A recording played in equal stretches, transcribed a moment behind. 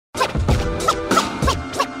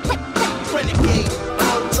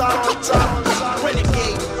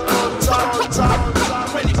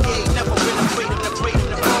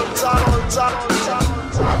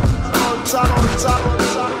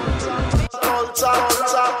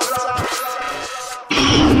I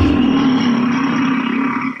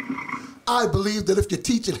believe that if you're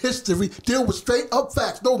teaching history, deal with straight up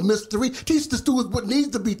facts, no mystery. Teach the students what needs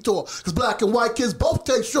to be taught, because black and white kids both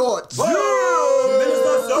take shorts. Oh,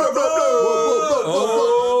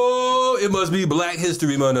 it must be Black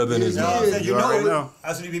History Month up in this month. You know,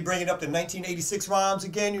 I should be bringing up the 1986 rhymes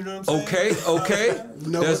again, you know what I'm saying? Okay.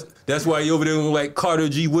 That's why you over there like Carter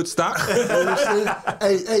G. Woodstock. You know what I'm saying?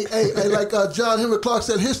 Hey, like John Henry Clark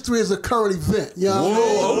said, history is a current event. You know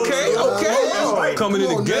what I mean? Okay. Coming in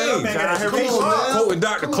the game. Quoting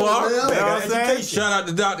Dr. Clark. Shout out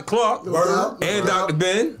to Dr. Clark. And Dr.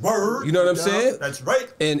 Ben. You know what I'm saying? That's right.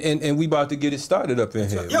 And we about to get it started up in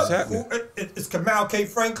here. What's happening? It's Kamau K.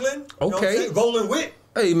 Franklin. Okay. Golden Wit.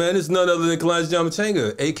 Hey man, it's none other than Kalonji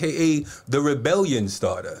Changa, aka the rebellion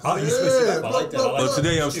starter. Oh, you switched it up. I like that. But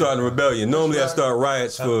today I'm starting a rebellion. Normally I start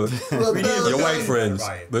riots for your white friends,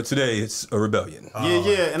 but today it's a rebellion.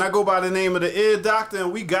 Yeah, and I go by the name of the ear doctor,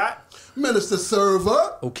 and we got Minister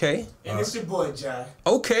Server. Okay. And it's your boy, Jai.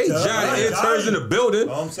 Okay, Jai the interns in the building.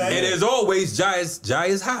 And as always, Jai is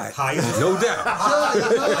high. No doubt.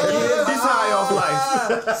 He's high off life.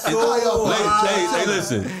 Hey,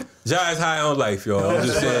 listen. Jai's high on life, y'all. I'm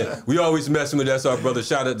just saying. We always messing with that's our brother.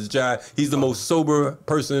 Shout out to Jai. He's the most sober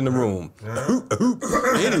person in the room.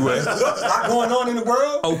 Anyway. A lot going on in the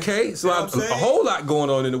world. Okay. So a whole lot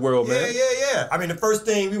going on in the world, man. Yeah. I mean, the first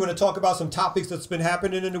thing, we want to talk about some topics that's been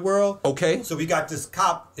happening in the world. Okay. So we got this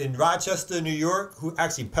cop in Rochester, New York, who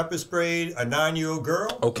actually pepper sprayed a 9-year-old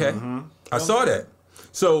girl. Okay. I saw that.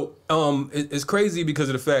 So it's crazy because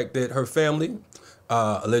of the fact that her family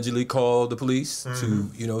allegedly called the police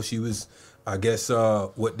to, she was, I guess,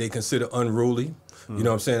 what they consider unruly. You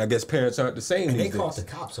know what I'm saying? I guess parents aren't the same. And they called the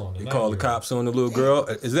cops on her. They called the cops on the little girl.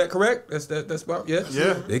 Is that correct? That's about yeah.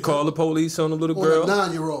 They called the police on the little girl.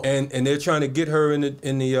 9-year-old. And they're trying to get her in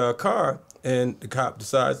the car, and the cop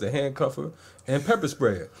decides to handcuff her and pepper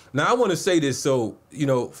spray her. Now I want to say this so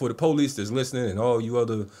for the police that's listening and all you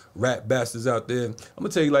other rat bastards out there, I'm gonna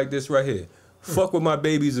tell you like this right here. Fuck with my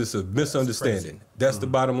babies, it's a misunderstanding. That's the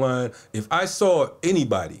bottom line. If I saw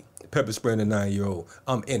anybody pepper spraying a 9-year-old,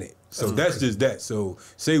 I'm in it. So that's just that. So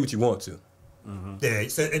say what you want to. Yeah.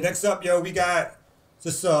 So and next up, we got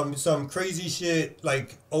just some crazy shit.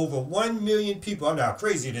 Like over 1 million people. I don't know how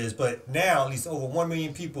crazy it is, but now at least over 1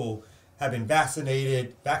 million people have been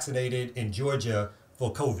vaccinated in Georgia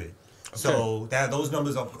for COVID. Okay. So those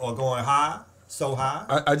numbers are going high, so high.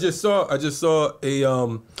 I just saw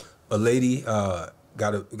a lady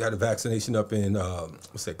got a vaccination up in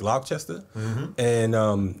Gloucester, and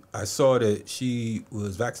I saw that she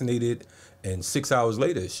was vaccinated, and 6 hours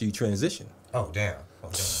later she transitioned. Oh damn!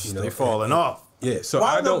 They're falling off. Yeah, so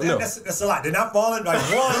I don't know. That's a lot. They're not falling like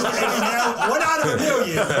one out of a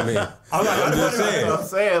million. I mean, I'm just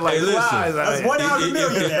saying, like, hey, listen, that's 1 out of a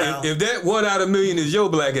million now. If that 1 out of a million is your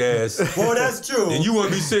black ass, well, that's true. And you want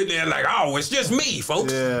to be sitting there like, oh, it's just me,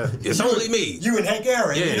 folks. Yeah. It's only me. You and Hank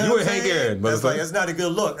Aaron. Yeah, you and Hank Aaron. That's not a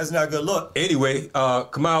good look. That's not a good look. Anyway,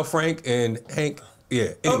 Kamau, Frank, and Hank.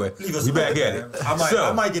 Yeah. Anyway, we back at it.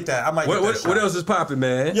 I might get that. What else is popping,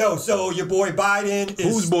 man? Yo, so your boy Biden is.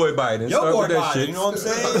 Who's boy Biden? Your boy Biden. Shit. You know what I'm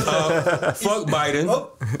saying? Fuck Biden.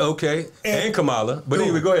 Okay. And Kamala. But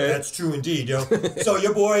anyway, go ahead. That's true indeed, yo. So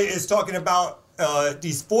your boy is talking about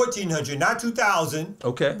these 1,400, not 2,000.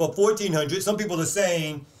 Okay. But 1,400. Some people are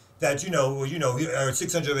saying that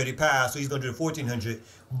 600 already passed, so he's going to do the 1,400.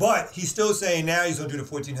 But he's still saying now he's going to do the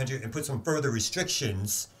 1,400 and put some further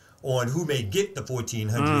restrictions on who may get the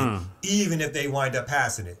 1,400, even if they wind up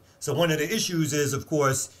passing it. So one of the issues is, of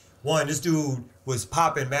course, one, this dude was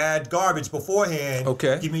popping mad garbage beforehand.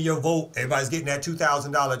 Okay. Give me your vote. Everybody's getting that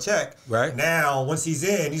 $2,000 check. Right. Now, once he's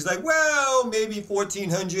in, he's like, well, maybe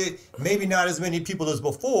 1,400, maybe not as many people as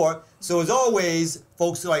before. So as always,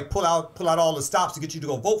 folks like pull out all the stops to get you to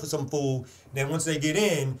go vote for some fool. Then once they get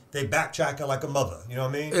in, they backtrack like a mother. You know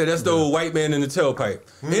what I mean? Yeah, that's the old white man in the tailpipe.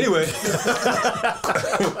 Anyway,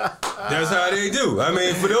 that's how they do. I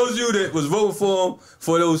mean, for those of you that was voting for him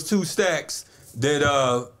for those 2 stacks,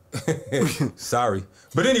 that sorry.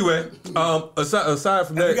 But anyway, aside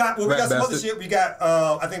from that, we got some other shit. We got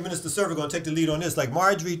I think Minister Server going to take the lead on this. Like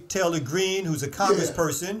Marjorie Taylor Greene, who's a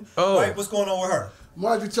congressperson. Right? What's going on with her?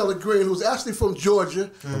 Marjorie Taylor Greene, who's actually from Georgia.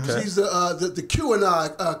 Okay. She's the Q&I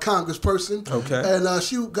congressperson. Okay. And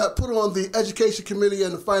she got put on the Education Committee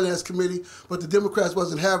and the Finance Committee, but the Democrats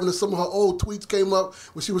wasn't having it. Some of her old tweets came up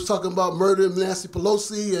when she was talking about murdering Nancy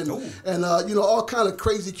Pelosi and all kind of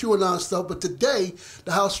crazy QAnon stuff. But today,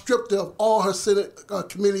 the House stripped her of all her Senate her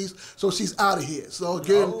committees, so she's out of here. So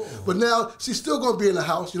again, but now she's still going to be in the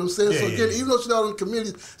House. You know what I'm saying? So again, even though she's not on the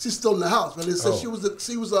committees, she's still in the House. But it says she was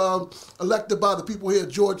elected by the people here in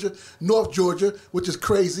Georgia, North Georgia, which is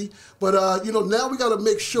crazy. But you know, now we got to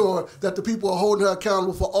make sure that the people are holding her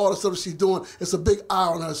accountable for all the stuff that she's doing. It's a big eye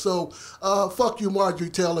on her. So fuck you, Marjorie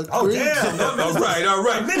Taylor. Oh damn! All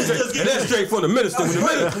right. And that's straight from the minister.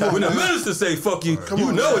 When the minister say fuck you,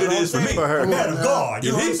 you know what it is for me. Man of God.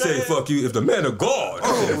 If he say fuck you, if the man of God.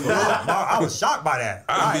 I was shocked by that.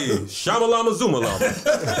 I'd be shamalama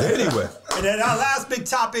zumalama. Anyway. And then our last big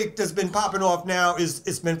topic that's been popping off now is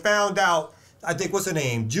it's been found out, I think, what's her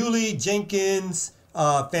name? Julie Jenkins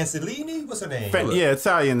Fancellini? What's her name?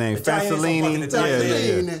 Italian name. Fancellini.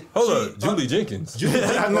 Yeah. Hold up, Julie Jenkins.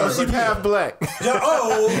 I know, she's half black. She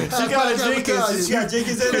got a Jenkins. She got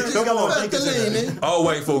Jenkins in her. She got a little Jenkins in her. All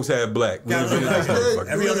white folks have black.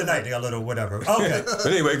 Every other night they got a little whatever. Okay. But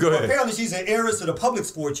anyway, go ahead. Apparently she's an heiress to the public's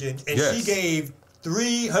fortune, and she gave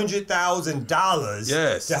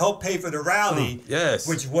 $300,000 to help pay for the rally,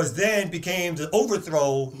 which was then became the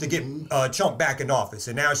overthrow to get Trump back in office.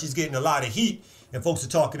 And now she's getting a lot of heat, and folks are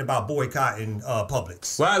talking about boycotting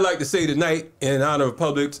Publix. Well, I'd like to say tonight, in honor of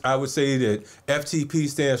Publix, I would say that FTP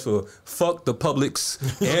stands for fuck the Publix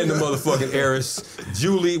and the motherfucking heiress.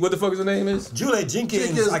 Julie, what the fuck is her name is? Julie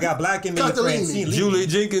Jenkins. I got black in me. Julie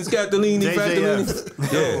Jenkins Catalini.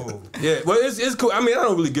 Yeah. Well, it's cool. I mean, I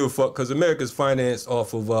don't really give a fuck because America's financed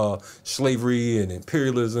off of slavery and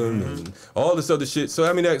imperialism and all this other shit. So,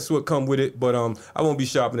 I mean, that's what come with it. But I won't be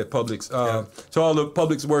shopping at Publix. To all the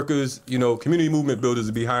Publix workers, you know, community movement builders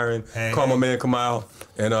will be hiring. Call my man Kamau,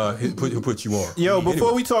 and he'll put you on. Yo,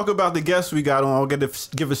 before we talk about the guests we got on, I'll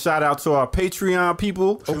give a shout out to our Patreon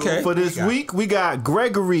people. Okay. For this week, we got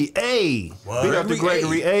Gregory A. What? Big up to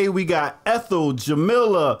Gregory A. We got Ethel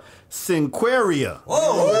Jamila Sinqueria.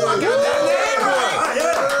 Whoa! I got that name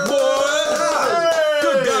right. Boy.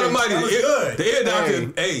 Good God Almighty. The ear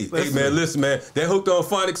doctor. Hey, man, listen, man. That hooked on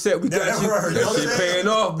phonics set we got you. That shit paying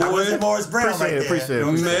off, boy. That was Morris Brown Appreciate it.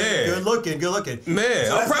 Man. Good looking. Man,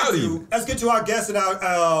 So I'm proud of you. Let's get to our guests and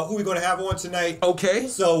who we're going to have on tonight. Okay.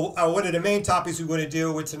 So one of the main topics we're going to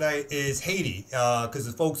deal with tonight is Haiti, because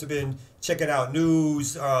the folks have been checking out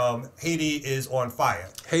news. Haiti is on fire.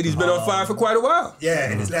 Haiti's been on fire for quite a while.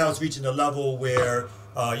 Yeah, and it's reaching a level where,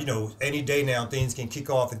 you know, any day now things can kick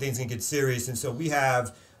off and things can get serious. And so we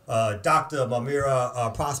have Dr.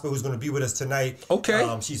 Mamyrah Prosper, who's going to be with us tonight.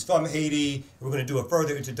 Okay. She's from Haiti. We're going to do a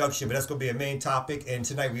further introduction, but that's going to be a main topic. And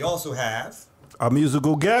tonight we also have our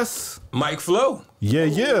musical guest, Mike Flo. Yeah.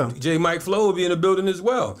 DJ Mike Flo will be in the building as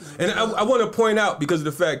well. And I want to point out, because of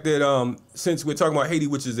the fact that since we're talking about Haiti,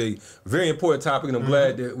 which is a very important topic, and I'm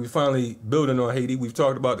glad that we're finally building on Haiti. We've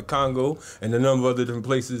talked about the Congo and a number of other different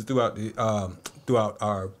places throughout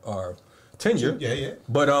our tenure. Yeah.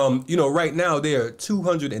 But you know, right now there are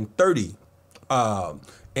 230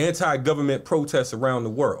 anti-government protests around the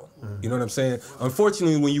world. You know what I'm saying?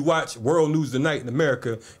 Unfortunately, when you watch World News Tonight in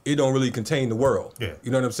America, it don't really contain the world. Yeah.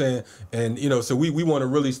 You know what I'm saying? And, you know, so we want to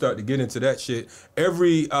really start to get into that shit.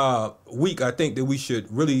 Every week, I think that we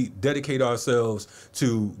should really dedicate ourselves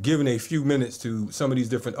to giving a few minutes to some of these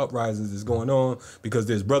different uprisings that's going on, because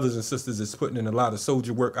there's brothers and sisters that's putting in a lot of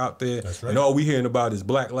soldier work out there. That's right. And all we hearing about is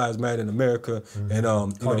Black Lives Matter in America. And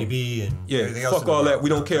Cardi B and everything else. fuck all that. We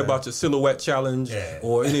don't care about your silhouette challenge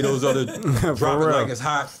or any of those other drop it like it's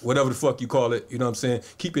hot, whatever the fuck you call it. You know what I'm saying?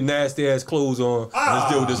 Keep your nasty ass clothes on. And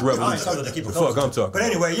let's deal with this revolution. The fuck I'm talking. But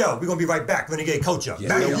anyway, we're going to be right back. Renegade Culture.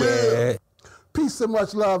 Yeah. Peace and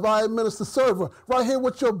much love. I am Minister Server, right here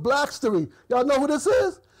with your Black Story. Y'all know who this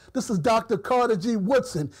is? This is Dr. Carter G.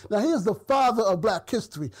 Woodson. Now, he is the father of Black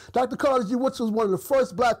history. Dr. Carter G. Woodson was one of the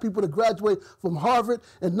first Black people to graduate from Harvard.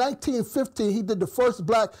 In 1915, he did the first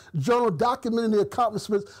Black journal documenting the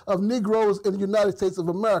accomplishments of Negroes in the United States of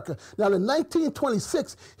America. Now, in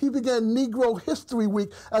 1926, he began Negro History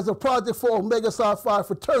Week as a project for Omega Psi Phi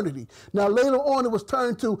fraternity. Now, later on, it was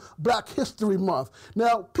turned to Black History Month.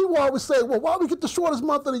 Now, people always say, well, why we get the shortest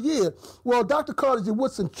month of the year? Well, Dr. Carter G.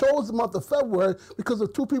 Woodson chose the month of February because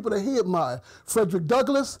of two people that he admired, Frederick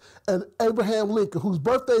Douglass and Abraham Lincoln, whose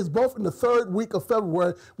birthdays both in the third week of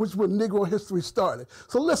February, which is when Negro history started.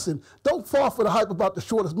 So listen, don't fall for the hype about the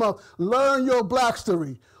shortest month. Learn your Black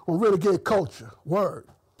Story on Renegade Culture. Word.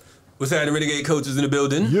 What's happening, Renegade Cultures in the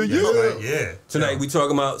building? Yeah. Tonight we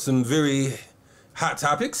talking about some very hot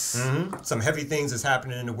topics. Some heavy things that's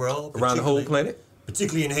happening in the world. Around the whole planet.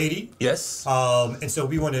 particularly in Haiti. Yes. And so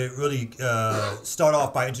we want to really start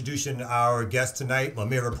off by introducing our guest tonight,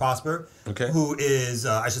 Mamyrah Prosper, who is,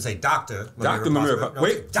 I should say, Dr. Mamyrah Prosper.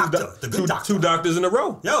 Wait, doctor, the good doctor. Two doctors in a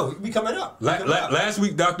row. Yo, we coming up. Last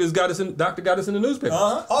week, doctor got us in the newspaper.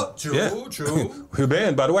 Oh, true. We were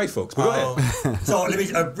banned by the white folks. But go ahead. So let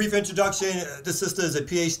me a brief introduction. This sister is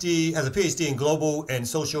has a PhD in global and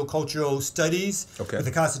social cultural studies with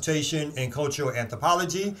a concentration in cultural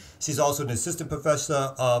anthropology. She's also an assistant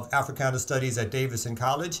professor of Africana Studies at Davidson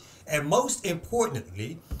College. And most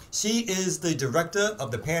importantly, she is the director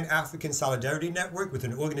of the Pan-African Solidarity Network with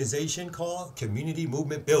an organization called Community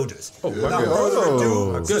Movement Builders. Without further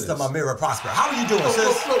ado, Sister Mamyrah Prosper. How are you doing,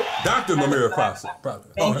 sis? Dr. Mamyrah Prosper.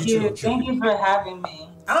 Thank you. Thank you for having me.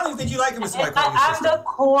 I don't even think you like him, Mr. Mike. I'm the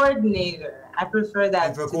coordinator. I prefer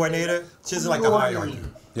that. For coordinator? She's like the hierarchy.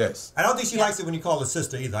 Yes. I don't think she likes it when you call her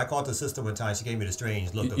sister either. I called her sister one time. She gave me the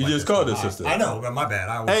strange look. You just called her sister. I know, but my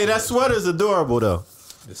bad. Hey, that sweater's adorable though.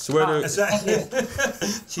 The sweater.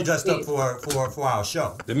 She dressed up for our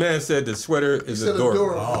show. The man said the sweater is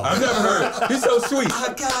adorable. I've never heard. He's so sweet.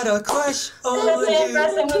 I got a crush on you. The same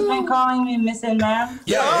person who's been calling me Miss and Ma'am.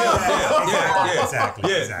 Yeah. Exactly.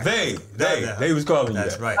 They was calling you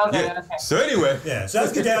That's that. right. Okay. So anyway. Yeah. So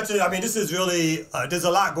let's get down to. I mean, this is really. There's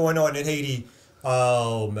a lot going on in Haiti,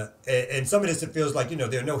 and some of this it feels like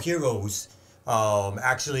there are no heroes.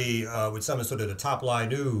 Actually, with some of sort of the top line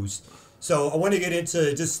news. So I want to get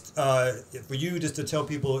into just for you just to tell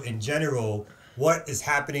people in general what is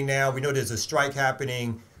happening now. We know there's a strike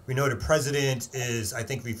happening. We know the president is, I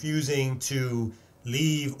think, refusing to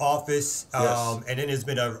leave office. And then there's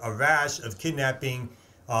been a rash of kidnapping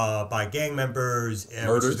by gang members,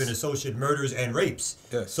 which has been associated murders and rapes.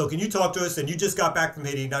 Yes. So can you talk to us? And you just got back from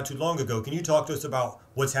Haiti not too long ago. Can you talk to us about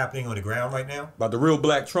what's happening on the ground right now? About the real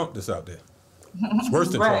black Trump that's out there. It's worse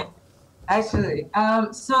than Right. Trump. Actually,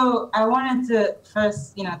 so I wanted to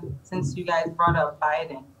first, since you guys brought up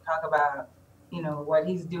Biden, talk about, what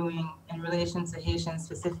he's doing in relation to Haitians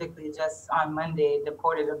specifically. Just on Monday,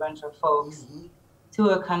 deported a bunch of folks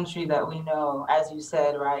to a country that we know, as you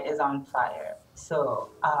said, right, is on fire.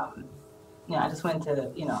 So, I just wanted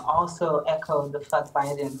to, also echo the fuck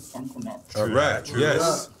Biden sentiment. All right.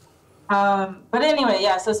 Yes. But anyway,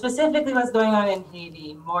 so specifically what's going on in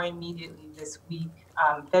Haiti more immediately this week.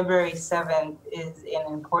 February 7th is an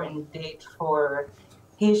important date for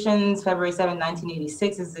Haitians. February 7th,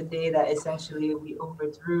 1986 is the day that essentially we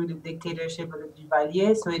overthrew the dictatorship of the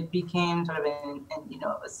Duvalier. So it became sort of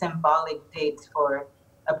a symbolic date for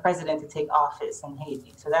a president to take office in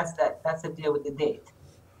Haiti. So that's the deal with the date.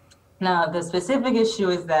 Now, the specific issue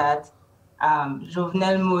is that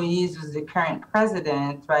Jovenel Moïse was the current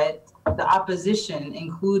president, right? The opposition,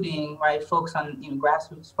 including folks on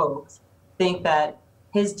grassroots folks, think that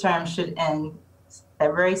his term should end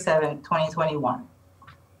February 7th, 2021.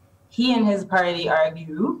 He and his party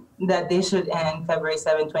argue that they should end February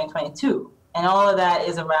 7th, 2022. And all of that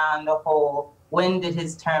is around the whole, when did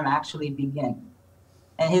his term actually begin?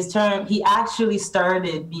 And his term, he actually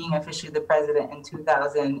started being officially the president in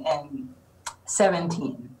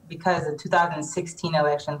 2017 because the 2016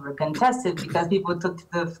 elections were contested because people took to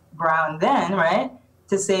the ground then, right,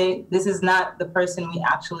 to say this is not the person we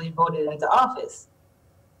actually voted into office.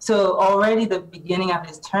 So already the beginning of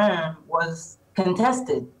his term was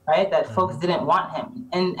contested, right, that folks didn't want him.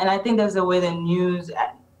 And I think there's a way the news,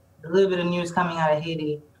 a little bit of news coming out of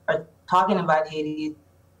Haiti or talking about Haiti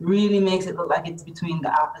really makes it look like it's between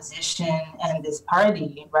the opposition and this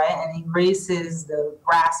party, right, and erases the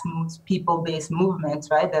grassroots, people-based movements,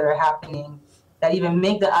 right, that are happening that even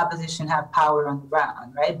make the opposition have power on the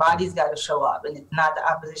ground, right? Bodies got to show up, and it's not the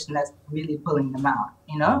opposition that's really pulling them out,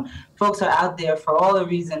 Folks are out there for all the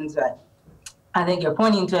reasons that I think you're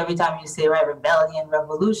pointing to every time you say, right, rebellion,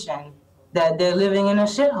 revolution, that they're living in a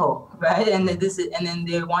shithole, right? And then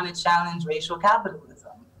they want to challenge racial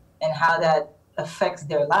capitalism and how that affects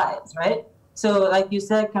their lives, right? So like you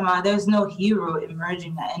said, Kamau, there's no hero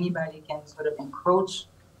emerging that anybody can sort of encroach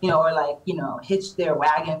or hitch their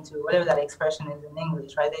wagon to, whatever that expression is in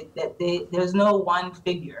English, right? There's no one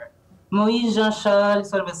figure. Moïse Jean-Charles,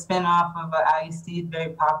 sort of a spin-off of Aristide,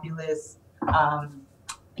 very populist.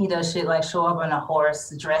 He does shit like show up on a horse,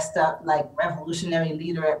 dressed up like revolutionary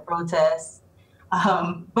leader at protests.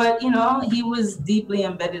 But, he was deeply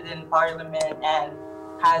embedded in parliament and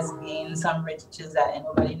has gained some riches that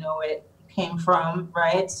nobody know where it came from,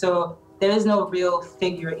 right? So there is no real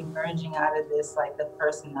figure emerging out of this, like the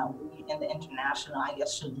person that we in the international, I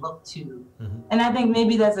guess, should look to. And I think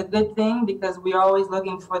maybe that's a good thing because we're always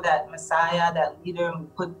looking for that messiah, that leader, and we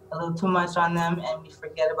put a little too much on them and we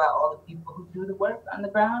forget about all the people who do the work on the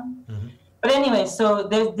ground. But anyway, so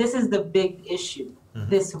this is the big issue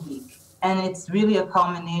this week. And it's really a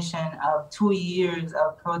culmination of 2 years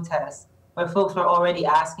of protests where folks were already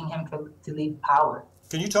asking him to leave power.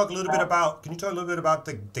 Can you talk a little bit about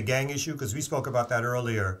the gang issue? Because we spoke about that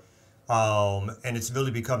earlier, and it's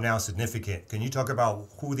really become now significant. Can you talk about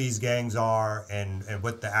who these gangs are and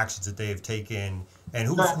what the actions that they have taken, and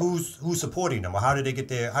who's supporting them, or how did they get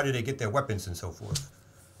their weapons and so forth?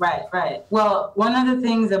 Right. Well, one of the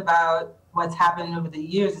things about what's happened over the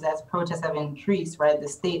years is as protests have increased, right, the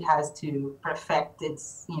state has to perfect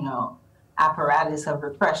its, apparatus of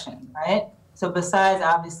repression, right? So besides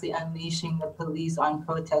obviously unleashing the police on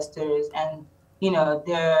protesters and,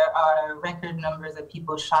 there are record numbers of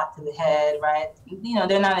people shot to the head, right?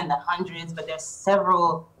 They're not in the hundreds, but there's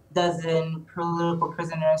several dozen political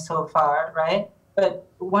prisoners so far, right? But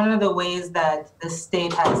one of the ways that the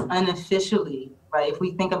state has unofficially, right, if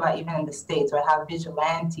we think about even in the States, right, how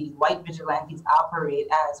white vigilantes operate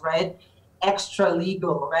as, right, extra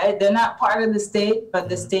legal, right? They're not part of the state, but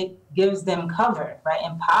the state gives them cover, right,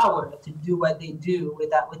 and power to do what they do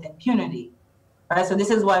with impunity, right? So this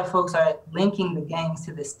is why folks are linking the gangs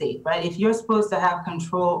to the state, right? If you're supposed to have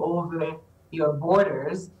control over your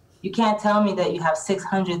borders, you can't tell me that you have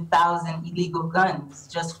 600,000 illegal guns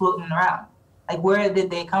just floating around. Like, where did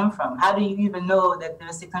they come from? How do you even know that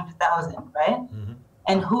there's 600,000, right?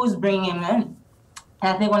 And who's bringing them in?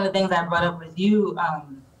 And I think one of the things I brought up with you,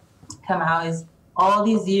 Kamau, is all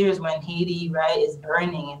these years when Haiti, right, is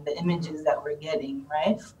burning and the images that we're getting,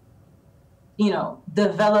 right?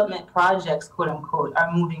 Development projects, quote unquote,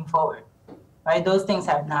 are moving forward, right? Those things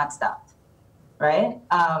have not stopped, right?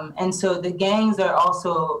 And so the gangs are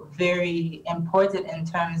also very important in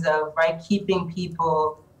terms of, right, keeping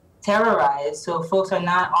people terrorized, so folks are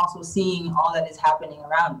not also seeing all that is happening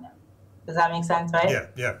around them. Does that make sense, right?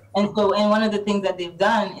 Yeah. And one of the things that they've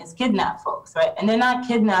done is kidnap folks, right? And they're not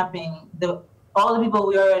kidnapping all the people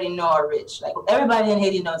we already know are rich. Like, everybody in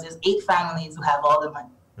Haiti knows there's 8 families who have all the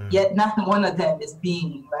money, yet not one of them is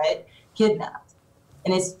being, right, kidnapped.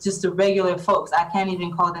 And it's just the regular folks. I can't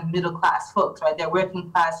even call them middle class folks, right? They're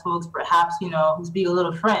working class folks, perhaps, who speak a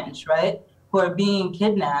little French, right, who are being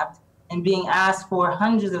kidnapped and being asked for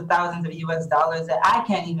hundreds of thousands of US dollars that I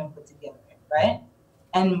can't even put together, right?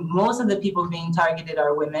 And most of the people being targeted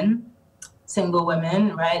are women, single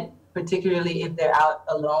women, right? Particularly if they're out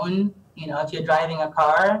alone. If you're driving a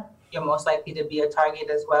car, you're most likely to be a target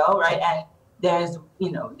as well, right? And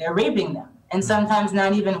they're raping them, and sometimes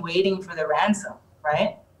not even waiting for the ransom,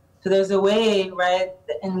 right? So there's a way, right?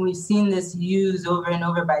 And we've seen this used over and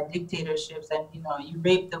over by dictatorships. And, you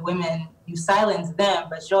rape the women, you silence them,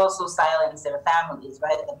 but you also silence their families,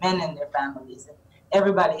 right? The men and their families and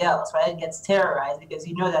everybody else, right? Gets terrorized because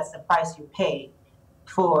that's the price you pay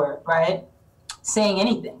for, right, saying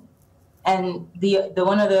anything. And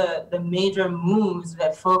one of the major moves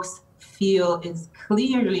that folks feel is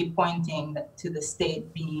clearly pointing to the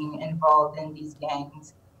state being involved in these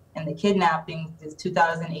gangs and the kidnappings is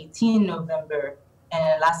 2018 November in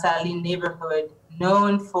a La Saline neighborhood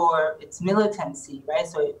known for its militancy, right?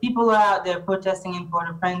 So if people are out there protesting in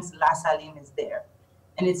Port-au-Prince, La Saline is there.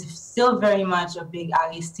 And it's still very much a big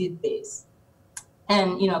Aristide base.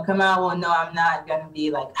 And, Kamau will know I'm not going to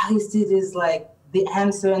be like, Aristide is like the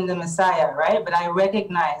answer and the Messiah, right? But I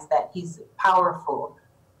recognize that he's powerful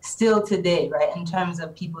still today, right? In terms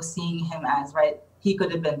of people seeing him as, right, he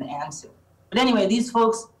could have been the answer. But anyway, these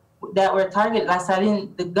folks that were targeted,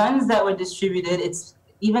 the guns that were distributed, it's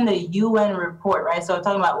even the UN report, right? So I'm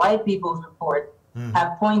talking about white people's report,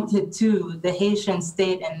 have pointed to the Haitian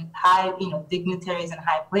state and high, dignitaries in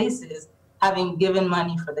high places having given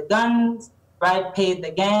money for the guns, right? Paid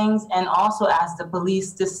the gangs, and also asked the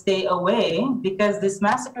police to stay away because this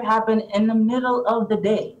massacre happened in the middle of the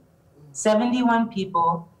day. 71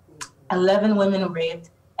 people, 11 women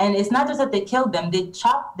raped, and it's not just that they killed them, they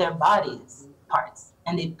chopped their bodies parts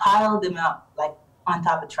and they piled them out like on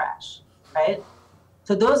top of trash, right?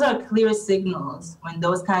 So those are clear signals when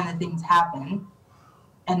those kind of things happen.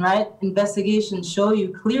 And right, investigations show you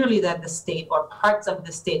clearly that the state or parts of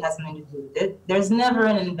the state has something to do with it. There's never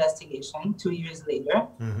an investigation 2 years later,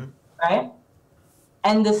 right?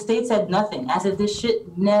 And the state said nothing, as if this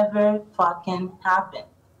shit never fucking happened,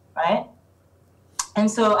 right? And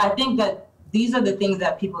so I think that these are the things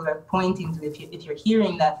that people are pointing to. If you're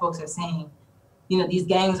hearing that folks are saying, these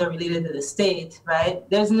gangs are related to the state, right?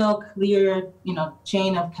 There's no clear,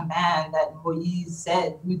 chain of command that Moise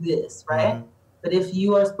said, do this, right? But if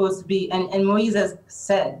you are supposed to be, and Moise has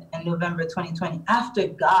said in November 2020, after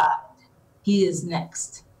God, he is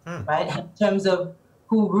next, right? In terms of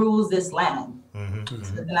who rules this land.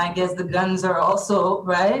 So then I guess the guns are also,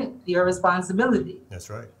 right, your responsibility. That's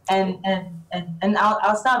right. And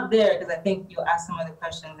I'll stop there because I think you'll ask some other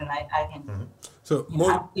questions and I can So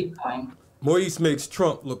keep going. Maurice makes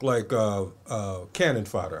Trump look like cannon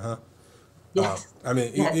fodder, huh? Yes. I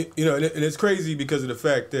mean, Yes. you know, and it's crazy because of the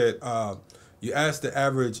fact that you ask the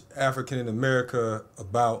average African in America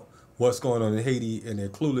about what's going on in Haiti, and they're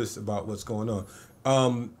clueless about what's going on.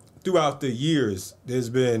 Throughout the years, there's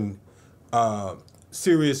been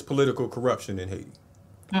serious political corruption in Haiti.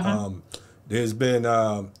 There's been,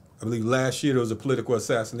 I believe last year there was a political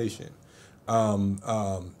assassination right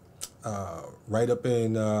up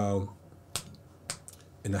in the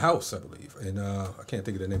House, I believe, and I can't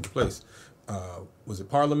think of the name of the place. Was it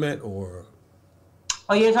Parliament or?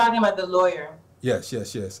 Oh, you're talking about the lawyer. Yes. It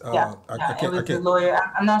was the lawyer.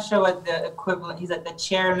 I'm not sure what the equivalent. He's like the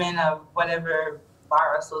chairman of whatever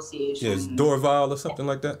bar association. Yes, Dorval or something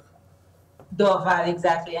like that. Dorval,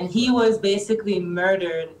 exactly. And he was basically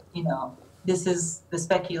murdered. You know, this is the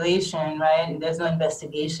speculation, right? And there's no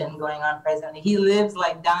investigation going on presently. He lives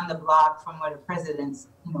like down the block from where the president's,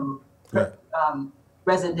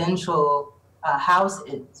 residential house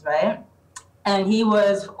is, right? And he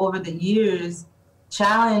was over the years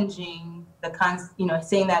challenging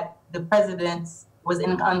saying that the president was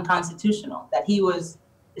unconstitutional, that he was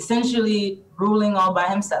essentially ruling all by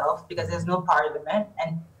himself because there's no parliament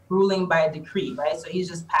and ruling by a decree, right? So he's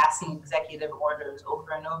just passing executive orders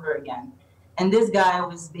over and over again. And this guy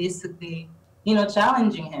was basically,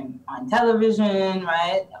 challenging him on television,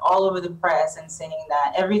 right? All over the press and saying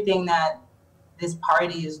that everything that this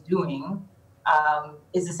party is doing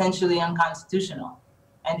is essentially unconstitutional.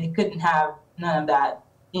 And they couldn't have none of that,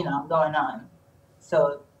 going on.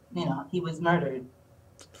 So, he was murdered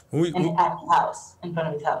at his house, in front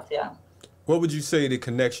of his house, yeah. What would you say the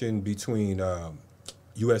connection between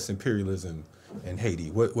U.S. imperialism and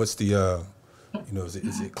Haiti? What's the,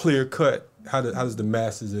 is it clear cut? How does the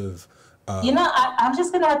masses of... I'm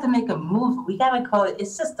just going to have to make a move. We got to call it,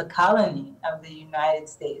 it's just a colony of the United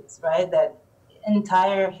States, right? That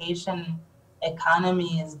entire Haitian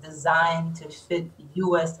economy is designed to fit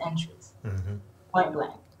U.S. interests, point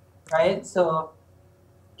blank, right? So,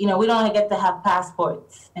 we don't get to have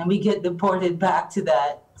passports and we get deported back to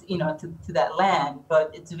that, to that land.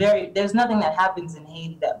 But there's nothing that happens in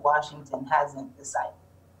Haiti that Washington hasn't decided,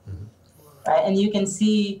 right? And you can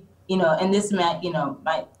see, and this might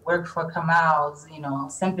work for Kamau's,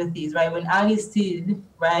 sympathies, right? When Aristide,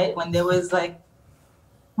 right, when there was like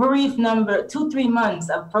brief 2-3 months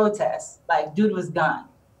of protests, like dude was gone.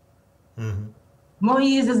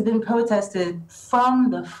 Moise has been protested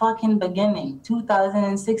from the fucking beginning,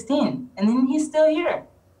 2016, and then he's still here.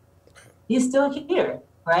 He's still here,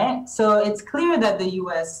 right? So it's clear that the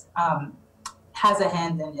U.S. Has a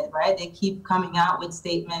hand in it, right? They keep coming out with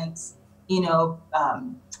statements,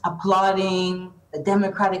 applauding the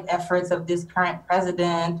democratic efforts of this current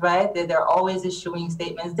president, right? They're always issuing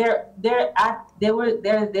statements. They're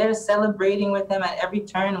celebrating with him at every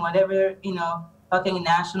turn, whatever fucking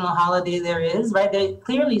national holiday there is, right? They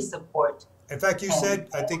clearly support. In fact, you said,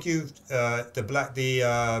 I think the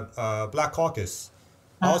Black Caucus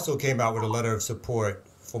also came out with a letter of support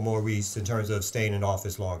for Maurice in terms of staying in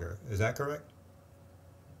office longer. Is that correct?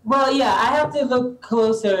 Well, yeah, I have to look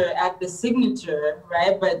closer at the signature,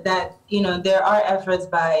 right? But that, there are efforts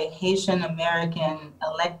by Haitian American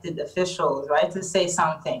elected officials, right, to say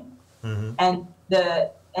something. And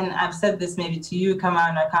I've said this maybe to you, Kamau,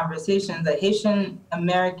 in our conversations, that Haitian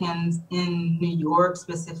Americans in New York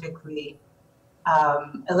specifically,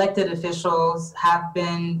 elected officials have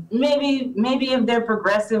been, maybe if they're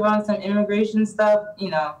progressive on some immigration stuff,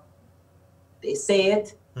 they say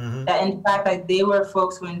it. That in fact, like they were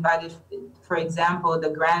folks who invited, for example,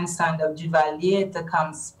 the grandson of Duvalier to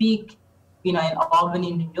come speak, in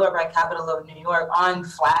Albany, New York, right, capital of New York, on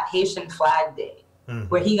Haitian Flag Day,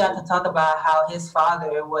 where he got to talk about how his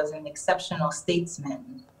father was an exceptional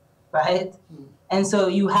statesman, right? And so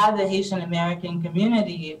you have the Haitian American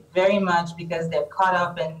community very much because they're caught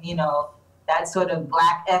up in, that sort of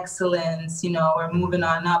Black excellence, we're moving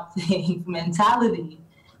on up thing mentality,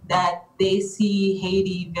 that they see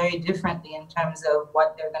Haiti very differently in terms of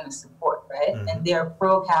what they're going to support, right? And they're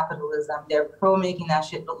pro-capitalism. They're pro-making that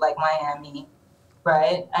shit look like Miami,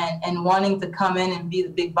 right? And wanting to come in and be the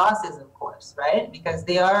big bosses, of course, right? Because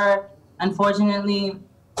they are, unfortunately,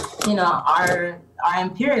 are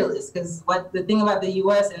imperialists. Because the thing about the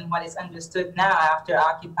U.S. and what is understood now after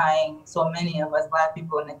occupying so many of us Black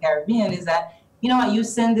people in the Caribbean is that, you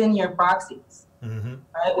send in your proxies.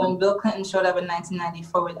 Right? When Bill Clinton showed up in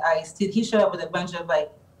 1994 with Aristide, he showed up with a bunch of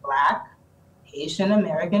Black, Haitian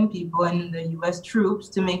American people and the U.S. troops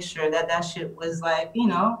to make sure that that shit was like, you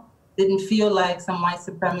know, didn't feel like some white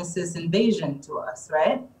supremacist invasion to us,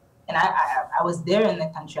 right? And I was there in the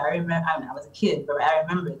country. I remember, I mean, I was a kid, but I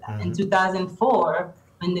remember that. In 2004,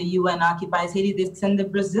 when the UN occupies Haiti, they send the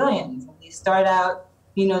Brazilians. And they start out,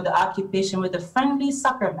 you know, the occupation with a friendly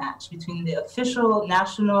soccer match between the official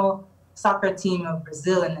national soccer team of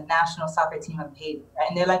Brazil and the national soccer team of Haiti, right?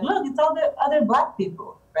 And they're like, look, it's all the other black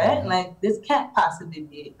people, right? Like, this can't possibly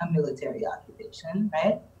be a military occupation,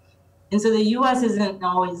 right? And so the U.S. isn't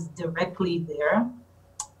always directly there,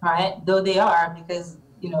 right? Though they are, because,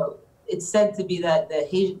 you know, it's said to be that the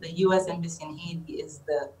U.S. Embassy in Haiti is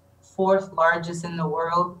the 4th largest in the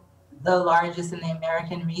world, the largest in the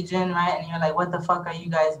American region, right? And you're like, what the fuck are you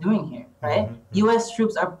guys doing here, right? U.S.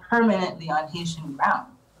 troops are permanently on Haitian ground.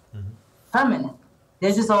 Permanent.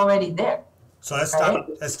 They're just already there. So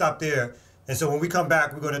let's stop there. And so when we come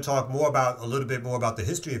back, we're going to talk a little bit more about the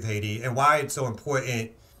history of Haiti and why it's so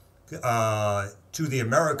important to the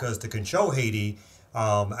Americas to control Haiti.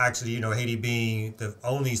 Actually, you know, Haiti being the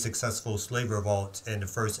only successful slave revolt and the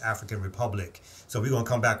first African republic. So we're going to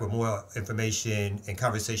come back with more information and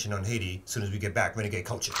conversation on Haiti as soon as we get back. Renegade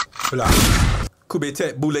Culture.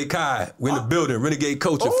 Kubetet Boule Kai. We're in the building. Renegade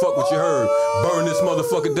Culture. Fuck what you heard. Burn this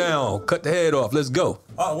motherfucker down. Cut the head off. Let's go.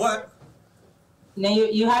 Oh, what? No,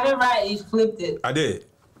 you had it right. You flipped it. I did.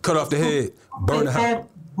 Cut off the head. Burn the house.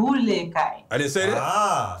 Boule Kai. I didn't say that?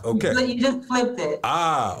 Ah. Okay. You just flipped it.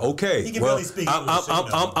 Ah, okay. He can really speak English,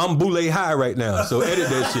 I'm Boule High right now, so edit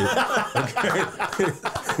that shit.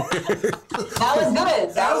 That was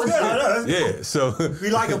good. That was good. Yeah, so. We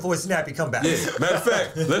like him for a snappy comeback. Yeah, matter of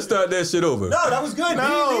fact, let's start that shit over. No, that was good.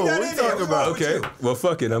 No, what we talking about? Okay, well,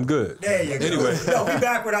 fuck it, I'm good. There you go. Anyway. No, we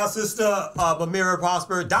back with our sister, Mamyrah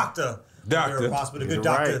Prosper, Dr. Mamyrah Prosper, the good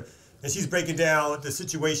doctor. Right. And she's breaking down the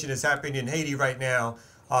situation that's happening in Haiti right now.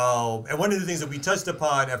 And one of the things that we touched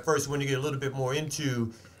upon at first, when you get a little bit more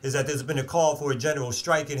into, is that there's been a call for a general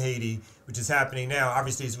strike in Haiti, which is happening now.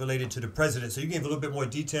 Obviously, it's related to the president. So you gave a little bit more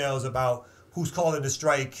details about who's calling the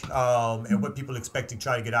strike and what people expect to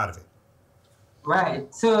try to get out of it.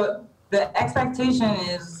 Right. So the expectation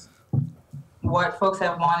is what folks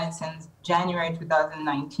have wanted since January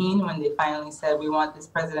 2019, when they finally said, we want this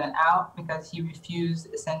president out, because he refused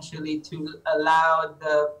essentially to allow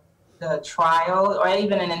the trial or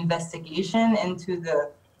even an investigation into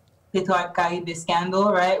the Pétrole Caribe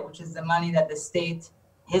scandal, right, which is the money that the state,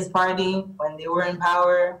 his party, when they were in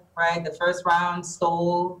power, right, the first round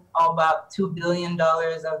stole about $2 billion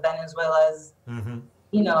of Venezuela's,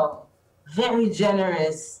 you know, very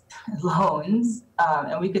generous loans.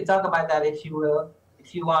 And we could talk about that if you will,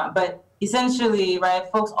 if you want. But essentially, right,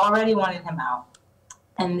 folks already wanted him out.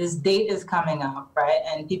 And this date is coming up, right?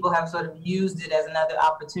 And people have sort of used it as another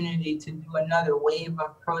opportunity to do another wave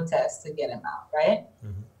of protests to get him out, right?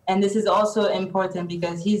 And this is also important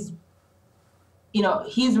because he's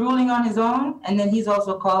ruling on his own, and then he's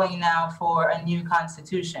also calling now for a new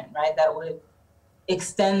constitution, right? That would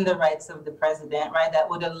extend the rights of the president, right? That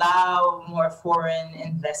would allow more foreign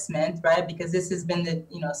investment, right? Because this has been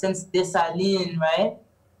since Dessalines, right?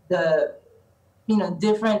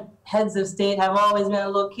 Different heads of state have always been a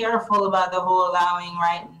little careful about the whole allowing,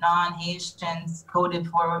 right, non-Haitians coded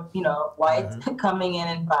for, whites coming in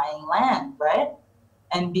and buying land, right?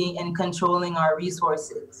 And controlling our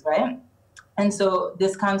resources, right? And so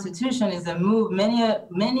this constitution is a move.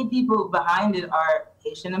 Many people behind it are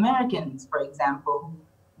Haitian Americans, for example, who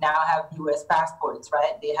now have U.S. passports,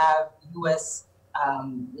 right? They have U.S.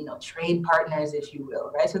 Trade partners, if you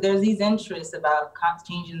will, right? So there's these interests about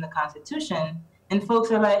changing the constitution. And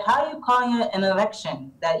folks are like, how are you calling it an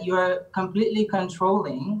election that you're completely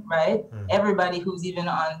controlling, right? Everybody who's even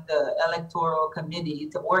on the electoral committee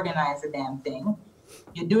to organize the damn thing.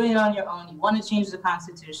 You're doing it on your own. You want to change the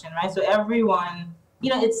constitution, right? So everyone,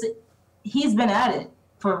 he's been at it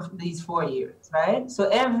for these 4 years, right? So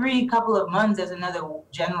every couple of months, there's another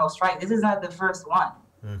general strike. This is not the first one.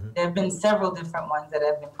 There have been several different ones that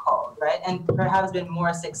have been called, right? And perhaps been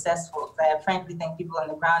more successful. I frankly think people on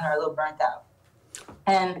the ground are a little burnt out.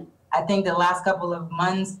 And I think the last couple of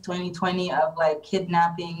months, 2020, of like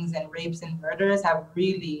kidnappings and rapes and murders have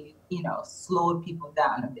really, slowed people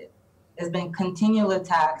down a bit. There's been continual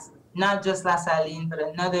attacks, not just La Saline, but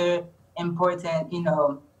another important,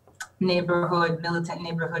 militant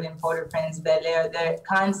neighborhood in Port-au-Prince, Bel Air. They're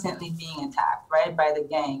constantly being attacked, right, by the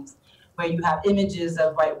gangs, where you have images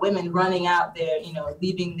of white women running out there,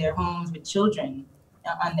 leaving their homes with children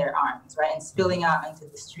on their arms, right, and spilling out into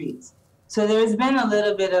the streets. So there's been a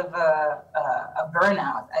little bit of a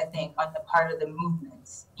burnout, I think, on the part of the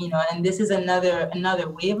movements, you know, and this is another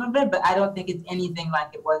wave of it, but I don't think it's anything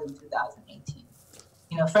like it was in 2018.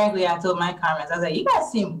 You know, frankly, I told my comments, I was like, you guys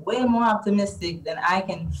seem way more optimistic than I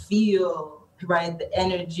can feel, right, the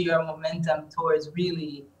energy or momentum towards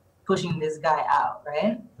really pushing this guy out,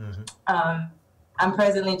 right? I'm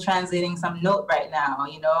presently translating some note right now,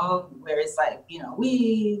 you know, where it's like, you know,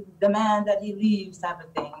 we demand that he leaves type of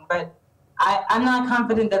thing. But I'm not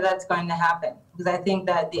confident that that's going to happen, because I think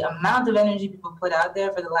that the amount of energy people put out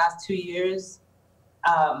there for the last 2 years,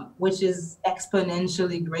 which is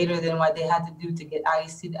exponentially greater than what they had to do to get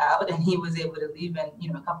Aristide out, and he was able to leave in,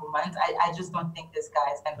 you know, a couple months. I just don't think this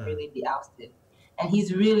guy is going to really be ousted. And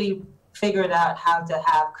he's really figured out how to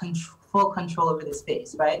have full control over the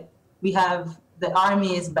space, right? We have, the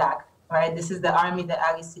army is back, right? This is the army that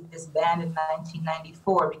Aristide disbanded in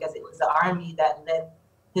 1994, because it was the army that led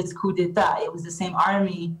his coup d'etat. It was the same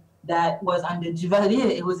army that was under Duvalier.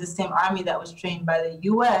 It was the same army that was trained by the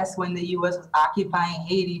U.S. when the U.S. was occupying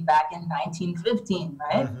Haiti back in 1915,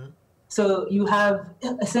 right? So you have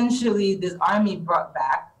essentially this army brought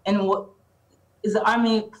back, and what is the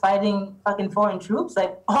army fighting fucking foreign troops?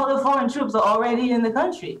 Like, all the foreign troops are already in the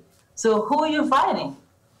country. So who are you fighting,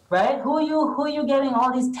 right? Who are you getting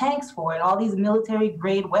all these tanks for and all these military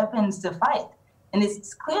grade weapons to fight? And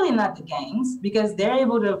it's clearly not the gangs, because they're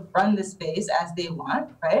able to run the space as they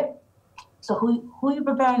want, right? So who are you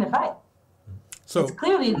preparing to fight? So it's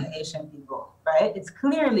clearly the Haitian people, right? It's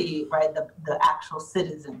clearly, right, the actual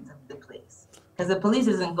citizens of the place. Because the police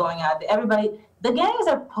isn't going out there. Everybody, the gangs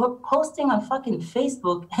are posting on fucking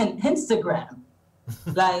Facebook and Instagram.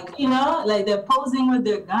 Like, you know, like they're posing with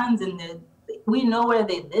their guns, and we know where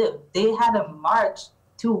they live. They had a march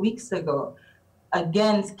 2 weeks ago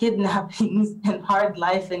against kidnappings and hard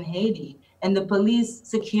life in Haiti. And the police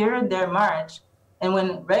secured their march. And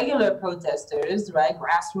when regular protesters, right,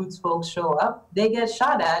 grassroots folks show up, they get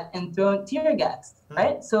shot at and thrown tear gas,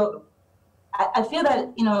 right? So I feel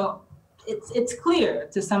that, you know, it's clear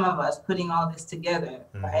to some of us putting all this together,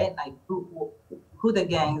 right? Like who the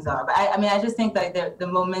gangs are. But I mean, I just think that the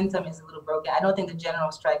momentum is a little broken. I don't think the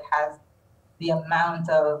general strike has the amount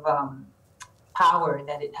of power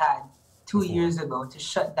that it had 2 years ago to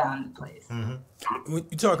shut down the place. When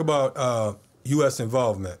you talk about U.S.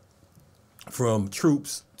 involvement, from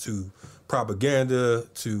troops to propaganda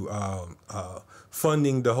to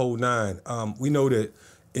funding the whole nine, we know that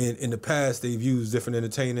in the past they've used different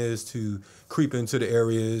entertainers to creep into the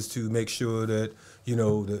areas to make sure that, you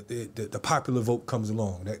know, the popular vote comes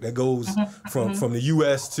along. That goes from the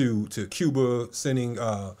U.S. to Cuba, sending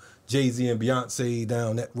Jay-Z and Beyonce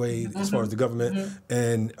down that way as far as the government,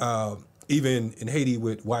 and even in Haiti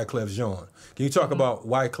with Wyclef Jean. Can you talk about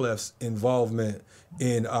Wyclef's involvement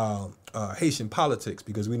in Haitian politics?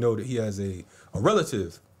 Because we know that he has a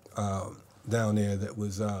relative down there that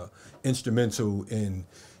was instrumental in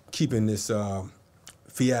keeping this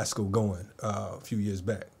fiasco going a few years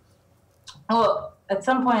back. Well, at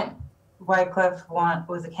some point, Wyclef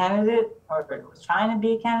was a candidate, or was trying to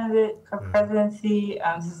be a candidate for presidency.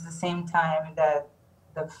 This is the same time that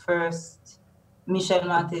the first Michel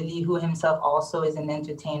Martelly, who himself also is an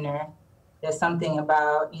entertainer. There's something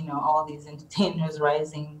about, you know, all these entertainers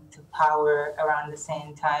rising to power around the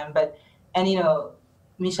same time. And you know,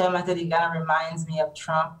 Michel Martelly kind of reminds me of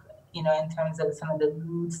Trump, you know, in terms of some of the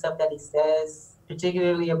lewd stuff that he says,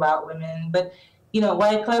 particularly about women. But, you know,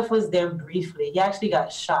 Wyclef was there briefly. He actually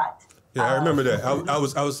got shot. Yeah, I remember that.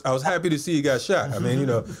 I was happy to see he got shot. I mean, you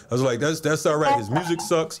know, I was like, that's all right. His music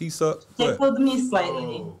sucks. He sucks. Tickled me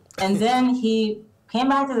slightly. And then he came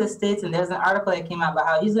back to the States, and there's an article that came out about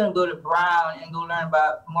how he's going to go to Brown and go learn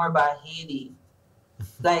more about Haiti.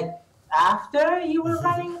 Like, after you were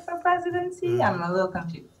running for presidency? I'm a little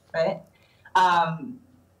confused, right?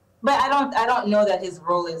 But I don't know that his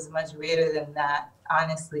role is much greater than that,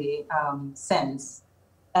 honestly, since.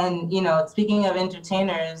 And, you know, speaking of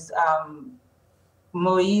entertainers,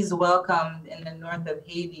 Moise welcomed in the north of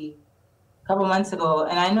Haiti a couple months ago,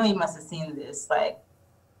 and I know you must have seen this, like,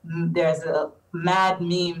 there's mad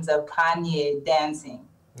memes of Kanye dancing.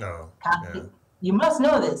 Kanye, yeah. You must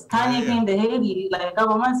know this. Kanye came to Haiti like a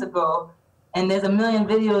couple months ago, and there's a million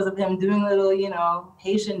videos of him doing little, you know,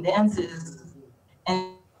 Haitian dances.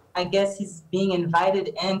 And I guess he's being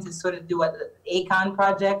invited in to sort of do what the Akon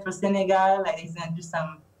project for Senegal. Like he's gonna do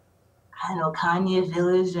some, I don't know, Kanye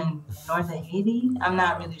village in north of Haiti. I'm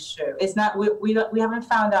not really sure. It's not. We haven't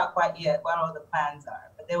found out quite yet what all the plans are.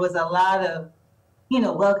 But there was a lot of, you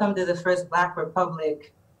know, welcome to the first Black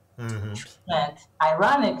Republic,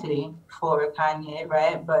 ironically for Kanye,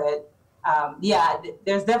 right? But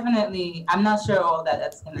there's definitely, I'm not sure all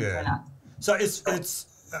that's going to turn out. So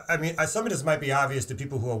I mean, some of this might be obvious to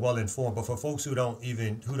people who are well informed, but for folks who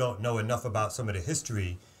don't know enough about some of the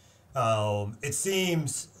history, it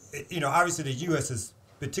seems, obviously the U.S. has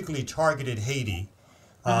particularly targeted Haiti,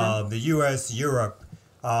 the U.S., Europe,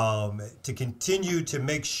 to continue to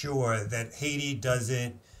make sure that Haiti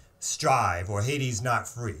doesn't strive or Haiti's not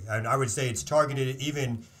free. And I would say it's targeted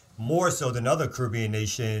even more so than other Caribbean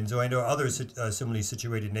nations or other similarly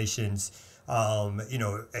situated nations.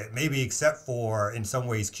 Maybe except for in some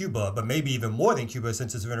ways Cuba, but maybe even more than Cuba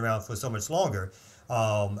since it's been around for so much longer.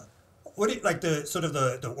 What do you, like the sort of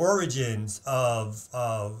the origins of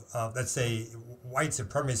let's say white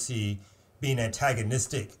supremacy being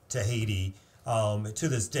antagonistic to Haiti to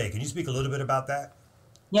this day? Can you speak a little bit about that?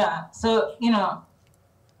 Yeah. So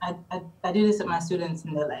I do this with my students,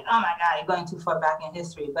 and they're like, "Oh my God, you're going too far back in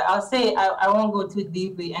history." But I'll say I won't go too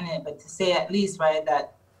deeply in it, but to say at least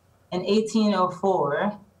that in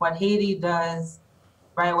 1804, what Haiti does,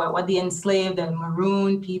 right, what the enslaved and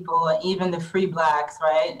maroon people, and even the free blacks,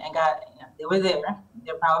 right, and they were there,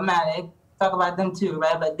 they're problematic, talk about them too,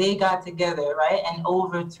 right, but they got together, right, and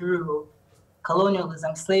overthrew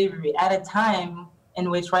colonialism, slavery, at a time in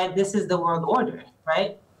which, right, this is the world order,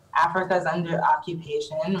 right, Africa's under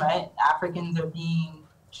occupation, right, Africans are being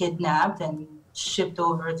kidnapped and shipped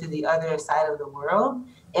over to the other side of the world.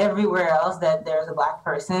 Everywhere else that there's a black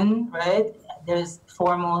person, right, there's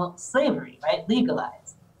formal slavery, right,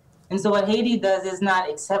 legalized. And so what Haiti does is not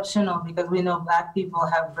exceptional because we know black people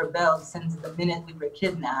have rebelled since the minute we were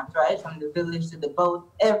kidnapped, right, from the village to the boat,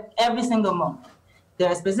 every single moment. There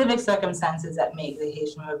are specific circumstances that make the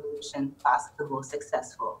Haitian Revolution possible,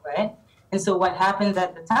 successful, right? And so what happens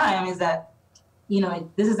at the time is that,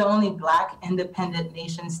 this is the only black independent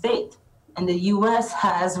nation state. And the U.S.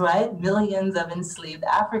 has, right, millions of enslaved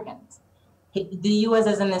Africans. The U.S.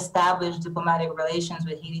 doesn't establish diplomatic relations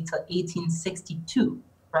with Haiti till 1862,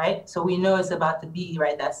 right? So we know it's about to be,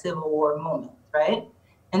 right, that Civil War moment, right?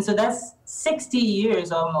 And so that's 60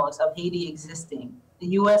 years almost of Haiti existing. The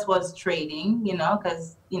U.S. was trading,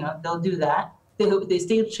 because, they'll do that. They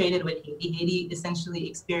still traded with Haiti. Haiti essentially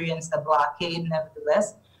experienced a blockade,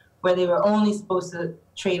 nevertheless, where they were only supposed to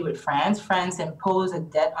trade with France. France imposed a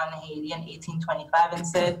debt on Haiti in 1825 and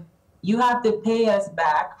said, you have to pay us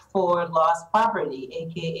back for lost property,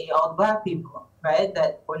 AKA all the black people, right,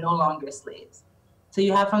 that were no longer slaves. So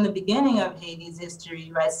you have from the beginning of Haiti's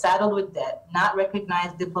history, right, saddled with debt, not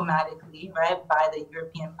recognized diplomatically, right, by the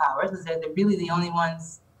European powers, because they're really the only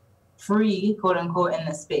ones free, quote unquote, in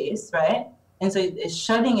the space, right? And so it's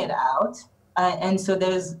shutting it out. And so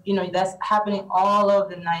there's, that's happening all of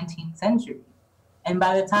the 19th century. And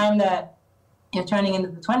by the time that you're turning into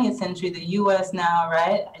the 20th century, the U.S. now,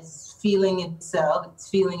 right, is feeling itself, it's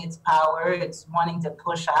feeling its power, it's wanting to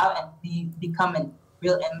push out and become a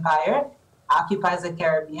real empire, occupies the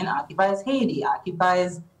Caribbean, occupies Haiti,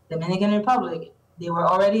 occupies Dominican Republic. They were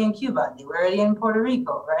already in Cuba, they were already in Puerto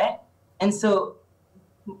Rico, right? And so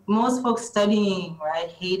most folks studying, right,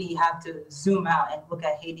 Haiti have to zoom out and look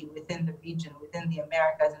at Haiti within the region, within the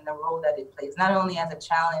Americas, and the role that it plays, not only as a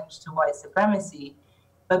challenge to white supremacy,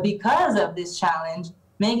 but because of this challenge,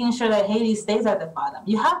 making sure that Haiti stays at the bottom.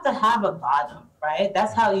 You have to have a bottom, right?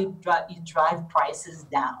 That's how you drive prices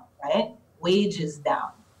down, right? Wages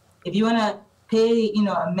down. If you want to pay,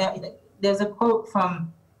 there's a quote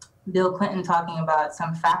from Bill Clinton talking about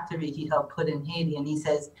some factory he helped put in Haiti, and he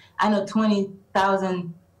says, I know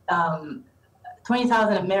 20,000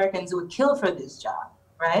 Americans would kill for this job,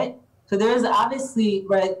 right? So there's obviously,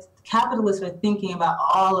 right, capitalists are thinking about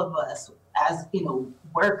all of us as,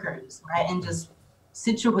 workers, right? And just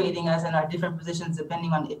situating us in our different positions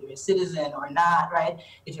depending on if you're a citizen or not, right?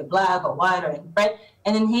 If you're black or white, or right?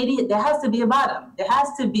 And in Haiti, there has to be a bottom. There has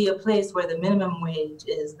to be a place where the minimum wage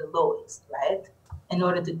is the lowest, right? In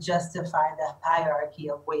order to justify the hierarchy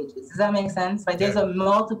of wages. Does that make sense? Like there's a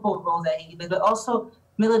multiple roles that Haiti plays, but also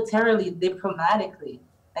militarily, diplomatically.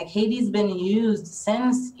 Like Haiti's been used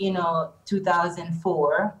since,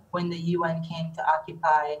 2004 when the UN came to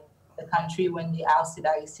occupy the country, when they ousted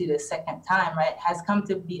Haiti the second time, right? Has come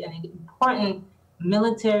to be an important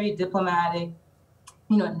military, diplomatic,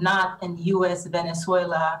 not in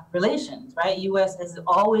U.S.-Venezuela relations, right? U.S. has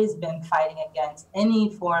always been fighting against any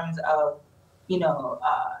forms of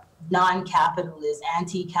non-capitalist,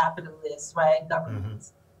 anti-capitalist, right, governments.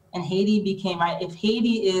 Mm-hmm. And Haiti became, right, if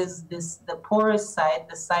Haiti is the poorest site,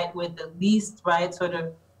 the site with the least, right, sort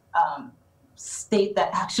of state that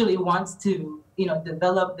actually wants to,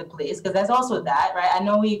 develop the place, because that's also that, right? I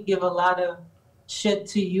know we give a lot of shit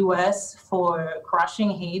to U.S. for crushing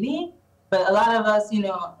Haiti, But a lot of us,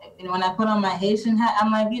 when I put on my Haitian hat,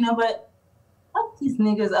 I'm like, but fuck these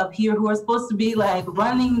niggas up here who are supposed to be like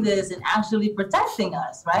running this and actually protecting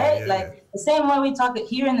us, right? The same way we talk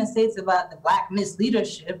here in the States about the black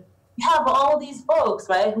misleadership, you have all these folks,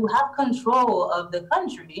 right, who have control of the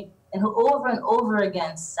country and who over and over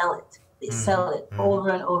again sell it. They sell it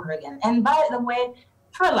over and over again. And by the way,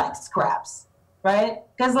 for like scraps, right?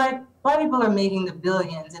 Because like white people are making the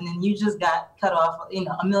billions and then you just got cut off,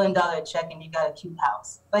 $1 million check and you got a cute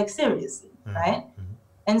house. Like seriously, right?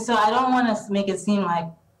 And so I don't want to make it seem like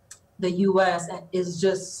the U.S. is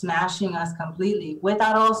just smashing us completely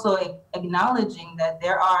without also acknowledging that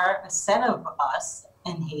there are a set of us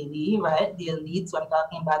in Haiti, right? The elites, I'm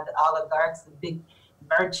talking about the oligarchs, the big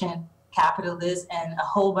merchant capitalists, and a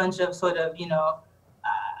whole bunch of sort of,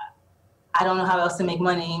 I don't know how else to make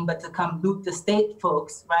money, but to come loot the state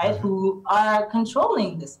folks, right? Who are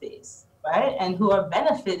controlling the space, right? And who are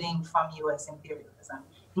benefiting from U.S. imperialism,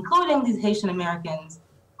 including these Haitian Americans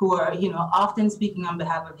who are, often speaking on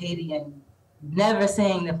behalf of Haiti and never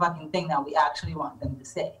saying the fucking thing that we actually want them to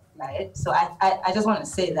say, right? So I just want to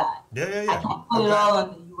say that. Yeah. I can't put it all on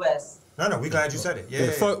the U.S. No, we glad you said it. Yeah.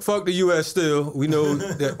 Fuck the U.S. still. We know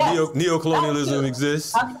that neocolonialism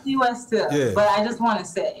exists. Fuck the U.S. still. Yeah. But I just want to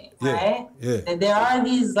say, right, that there are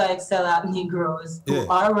these like sellout Negroes who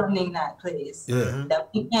are running that place that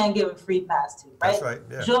we can't give a free pass to, right? That's right.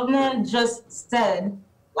 Yeah. Jovenel just said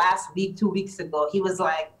last week, 2 weeks ago, he was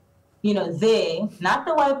like, they, not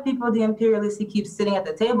the white people, the imperialists he keeps sitting at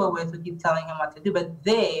the table with, who keep telling him what to do, but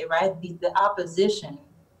they, right, the opposition,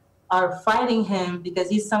 are fighting him because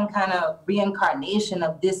he's some kind of reincarnation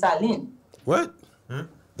of Dessalines. What?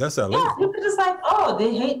 Dessalines? Yeah, people are just like, oh,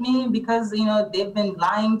 they hate me because, they've been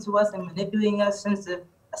lying to us and manipulating us since the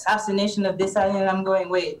assassination of Dessalines. And I'm going,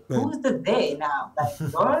 wait, who's the they now? Like,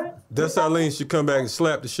 you're? Dessalines should come back and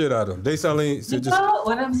slap the shit out of him. Dessalines should just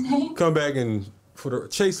what I'm saying? come back and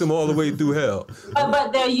chase him all the way through hell.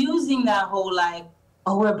 But they're using that whole like,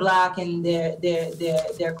 oh, we're black and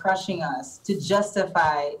they're crushing us to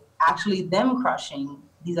justify actually them crushing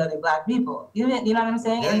these other black people. You know what I'm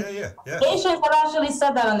saying? Yeah. Haitians have actually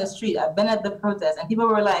said that on the street. I've been at the protest and people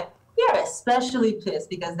were like, we are especially pissed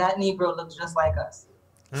because that Negro looks just like us.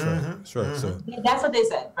 That's right. So that's what they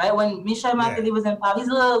said, right? When Michel Makili was in power, he's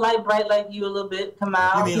a little light, bright like you a little bit,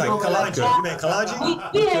 Kamau. You mean like Kalonji? You mean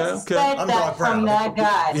Kalonji? We expect that from that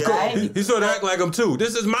guy, right? He sort of act like him too.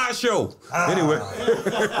 This is my show. Anyway.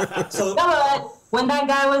 But when that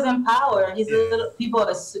guy was in power, people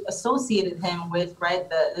associated him with, right,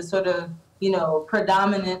 the sort of,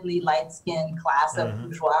 predominantly light-skinned class of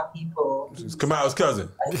bourgeois people. It's Kamau's cousin.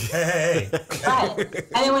 Hey. Right.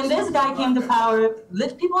 And then when this guy came to power,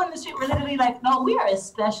 people in the street were literally like, no, we are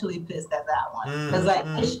especially pissed at that one.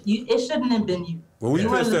 Because, it shouldn't have been you. Well, we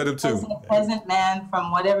pissed at him, too. Peasant man from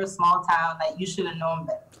whatever small town, you should have known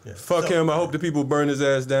better. Yeah. Fuck him. I hope the people burn his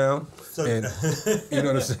ass down. You know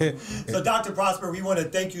what I'm saying? So, Dr. Prosper, we want to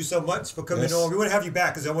thank you so much for coming on. We want to have you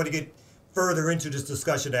back because I want to get further into this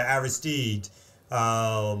discussion of Aristide,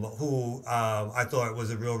 who I thought was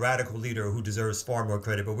a real radical leader who deserves far more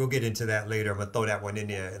credit, but we'll get into that later. I'm going to throw that one in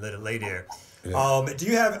there a little later. Yeah. Do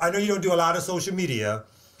you have, I know you don't do a lot of social media,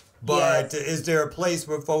 but is there a place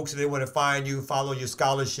where folks, if they want to find you, follow your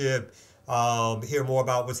scholarship, hear more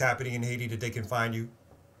about what's happening in Haiti, that they can find you?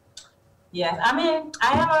 Yes, I mean,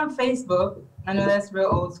 I am on Facebook. I know that's real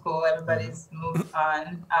old school. Everybody's moved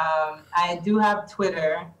on. I do have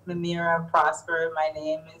Twitter. Mamyrah Prosper, my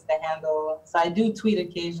name is the handle. So I do tweet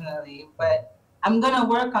occasionally, but I'm going to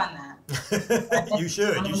work on that. You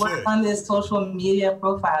should. I'm going to work on this social media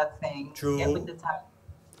profile thing. True. Get with the time.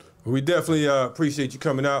 We definitely appreciate you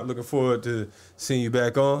coming out. Looking forward to seeing you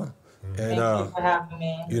back on. And, thank you for having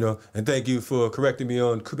me. And thank you for correcting me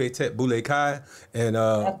on Kubetet Boule Kai. And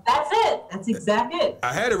that's it. That's exactly it.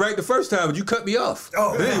 I had it right the first time, but you cut me off.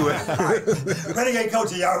 Oh, but anyway. Renegade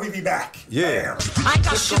Culture, y'all. We be back. Yeah. I ain't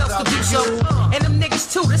got shit else to do, so. And them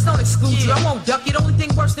niggas too. This don't exclude you. I won't duck you. The only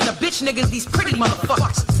thing worse than a bitch niggas, these pretty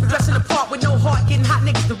motherfuckers. Dressing the part with no heart, getting hot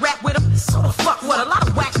niggas to rap with them. So the fuck what? A lot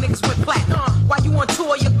of whack niggas went platinum. While you on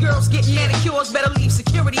tour, your girls getting manicures. Better leave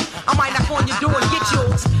security. I might knock on your door and get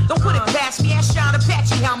yours. Don't put it past me. Ask Sean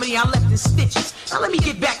Apache how many I left in stitches. Now let me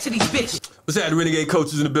get back to these bitches. What's that? Renegade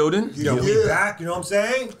Cultures in the building. We back. You know what I'm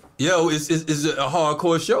saying? Yo, it's a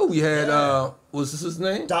hardcore show. We had what's his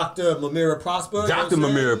name? Dr. Mamyrah Prosper. Dr.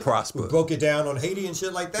 Mamyrah Prosper. Who broke it down on Haiti and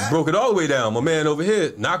shit like that. Broke it all the way down. My man over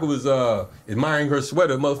here, Naka was admiring her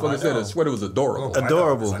sweater. Motherfucker said her sweater was adorable.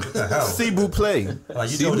 Adorable. Like, what the hell? S'il play.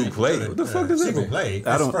 S'il vous plaît. What the fuck is that? S'il vous plaît.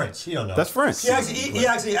 That's French. You don't know. That's French. He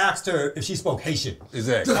actually asked her if she spoke Haitian.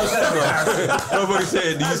 Exactly. Nobody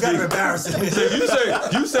said, do you speak? Embarrassing.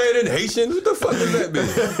 You say it in Haitian? What the fuck does that mean?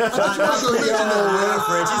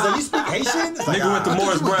 French. He's like, you speak Haitian? Nigga went to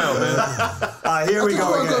Morris Brown, man. Here we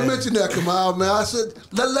go. I was going to mention that, Kamau, man. I said,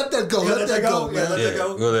 let that go. Let that go, man. Let that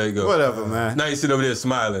go. Let it go. Whatever, man. Now you sit over there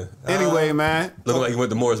smiling. Anyway, man. Looking like you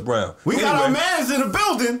went to Morris Brown. We got our mans in the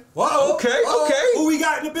building. Whoa. Okay. Who we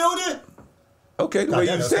got in the building? Okay, the way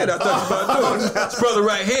you said, I thought you about doing it. This brother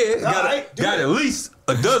right here got at least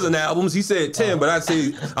a dozen albums. He said 10, but I'd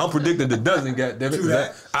say I'm predicting the dozen. Goddamn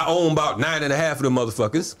it! I own about 9.5 of them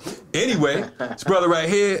motherfuckers. Anyway, this brother right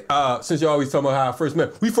here. Since you always talking about how I first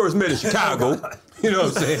met, we first met in Chicago. You know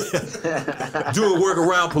what I'm saying? Doing work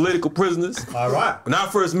around political prisoners. All right. When I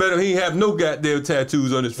first met him, he didn't have no goddamn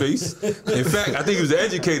tattoos on his face. In fact, I think he was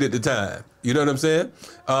educated at the time. You know what I'm saying?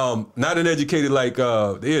 Not an educated like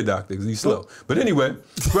the ear doctor, because he's slow. But anyway,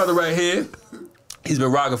 brother right here, he's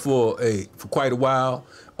been rocking for quite a while.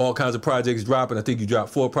 All kinds of projects dropping. I think you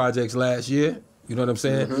dropped 4 projects last year. You know what I'm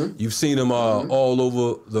saying? Mm-hmm. You've seen him all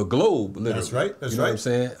over the globe, literally. That's right. That's you know right. what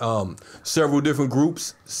I'm saying? Several different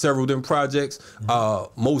groups, several different projects.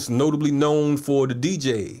 Most notably known for the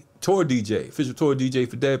DJ, tour DJ, official tour DJ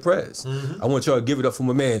for Dead Prez. I want y'all to give it up for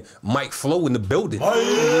my man Mike Flo in the building.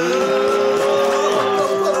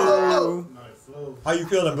 How you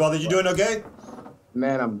feeling, brother? You doing okay?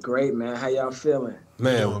 Man, I'm great, man. How y'all feeling?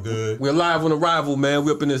 Man, good. We're live on arrival, man.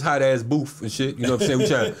 We up in this hot ass booth and shit. You know what I'm saying? We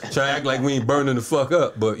trying to act like we ain't burning the fuck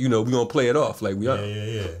up, but you know we gonna play it off like we are.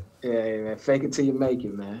 Yeah. Yeah, man. Fake it till you make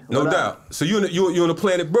it, man. No doubt. So you on the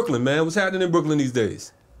planet Brooklyn, man. What's happening in Brooklyn these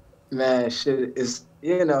days? Man, shit is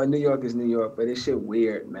New York is New York, but it's shit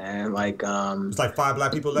weird, man. Like it's like 5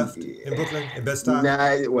 black people left in Brooklyn in Bed-Stuy.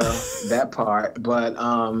 Nah, well, that part, but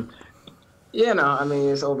I mean,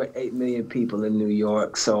 it's over 8 million people in New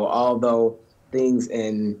York. So although things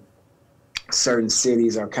in certain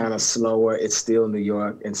cities are kind of slower, it's still New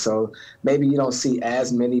York. And so maybe you don't see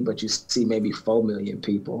as many, but you see maybe 4 million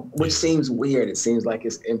people, which seems weird. It seems like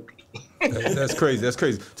it's empty. That's crazy. That's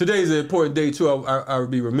crazy. Today's an important day, too. I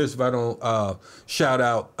would be remiss if I don't shout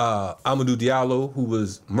out Amadou Diallo, who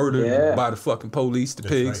was murdered by the fucking police, the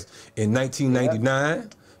pigs, in 1999. Yeah.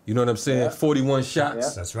 You know what I'm saying? 41 shots.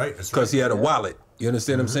 Yeah. That's right. Because he had a wallet. You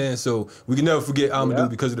understand what I'm saying? So we can never forget Amadou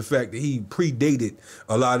because of the fact that he predated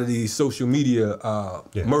a lot of these social media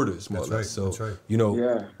murders, more or less. So,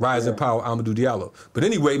 rise in power, Amadou Diallo. But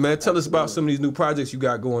anyway, man, tell us about some of these new projects you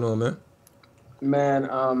got going on, man.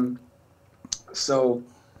 Man, so,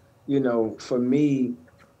 for me,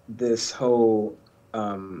 this whole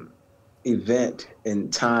event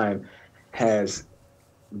in time has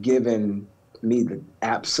given me the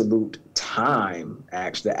absolute time,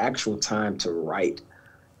 the actual time to write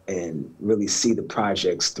and really see the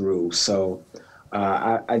projects through. So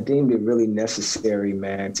I deemed it really necessary,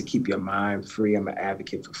 man, to keep your mind free. I'm an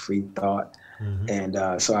advocate for free thought.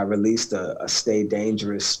 And so I released a Stay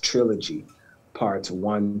Dangerous trilogy, parts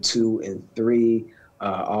 1, 2, and 3,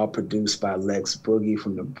 all produced by Lex Boogie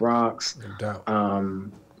from the Bronx. No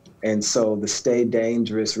doubt. And so the Stay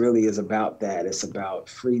Dangerous really is about that. It's about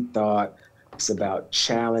free thought. It's about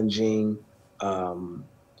challenging the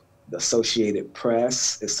Associated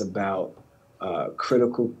Press. It's about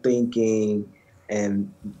critical thinking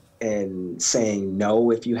and saying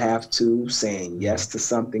no if you have to, saying yes to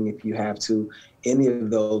something if you have to. Any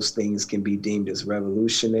of those things can be deemed as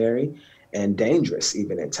revolutionary and dangerous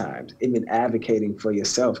even at times. Even advocating for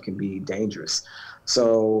yourself can be dangerous.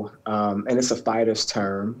 So, and it's a fighter's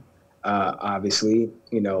term. Obviously,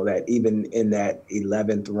 that even in that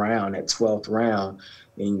 11th round, that 12th round,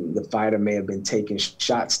 and the fighter may have been taking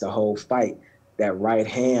shots the whole fight, that right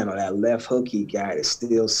hand or that left hook he got is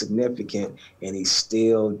still significant and he's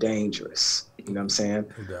still dangerous. You know what I'm saying?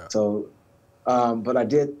 Yeah. So, but I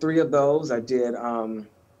did 3 of those. I did,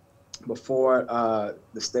 before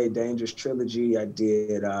the Stay Dangerous trilogy, I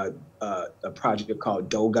did a project called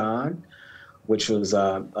Dogon, which was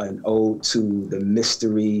an ode to the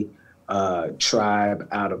mystery tribe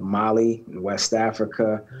out of Mali in West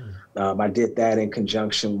Africa. I did that in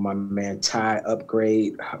conjunction with my man Ty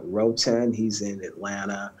Upgrade Roten. He's in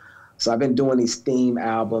Atlanta. So I've been doing these theme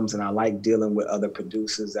albums, and I like dealing with other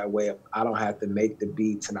producers. That way I don't have to make the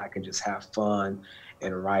beats and I can just have fun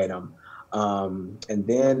and write them. And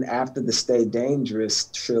then after the Stay Dangerous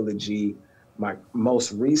trilogy, my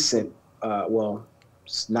most recent,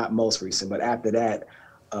 not most recent, but after that,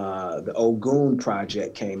 the Ogun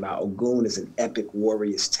project came out. Ogun is an epic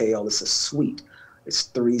warrior's tale. It's a suite. It's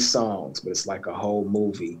 3 songs, but it's like a whole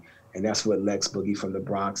movie. And that's with Lex Boogie from the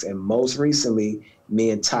Bronx. And most recently,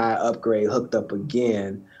 me and Ty Upgrade hooked up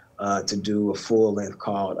again to do a full length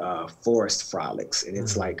called Forest Frolics. And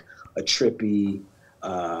it's like a trippy,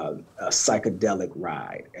 a psychedelic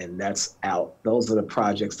ride. And that's out. Those are the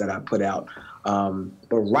projects that I put out.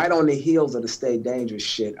 But right on the heels of the Stay Dangerous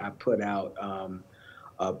shit, I put out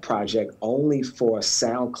a project only for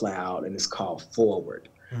SoundCloud, and it's called Forward.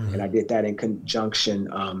 And I did that in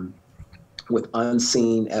conjunction with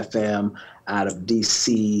Unseen FM out of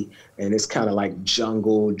DC, and it's kind of like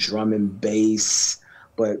jungle drum and bass,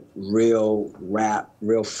 but real rap,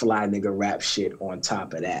 real fly nigga rap shit on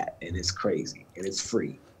top of that, and it's crazy and it's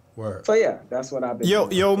free. Word. So yeah, that's what I've been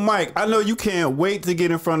doing. Yo, Mike, I know you can't wait to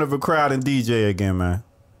get in front of a crowd and DJ again, man.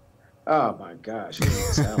 Oh my gosh, you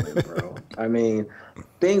ain't telling, bro. I mean,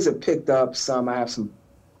 things have picked up some. I have some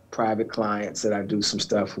private clients that I do some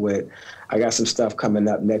stuff with. I got some stuff coming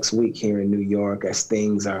up next week here in New York as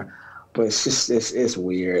things are, but it's just, it's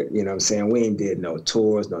weird. You know what I'm saying? We ain't did no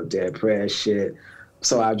tours, no Dead Prez shit.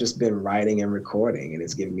 So I've just been writing and recording, and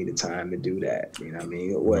it's giving me the time to do that. You know what I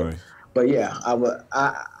mean? Right. But yeah,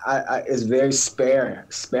 I it's very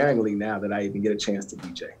sparingly now that I even get a chance to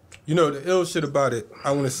DJ. You know, the ill shit about it,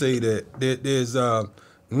 I want to say that there's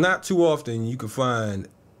not too often you can find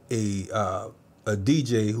a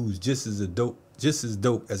DJ who's just as dope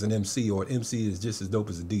as an MC, or an MC is just as dope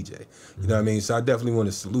as a DJ. You know what I mean? So I definitely want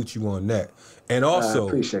to salute you on that. And also, I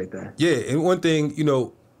appreciate that. Yeah, and one thing, you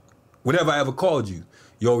know, whenever I ever called you,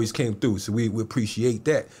 you always came through. So we appreciate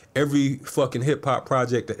that. Every fucking hip hop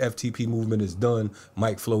project the FTP movement has done,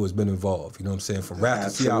 Mike Flow has been involved. You know what I'm saying? From rap to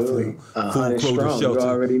Seattle, Food, Clothes, Shelter, you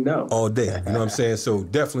already know. all day. You know what I'm saying? So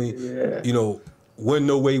definitely, you know, wasn't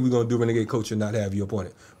no way we're gonna do Renegade Culture and not have you up on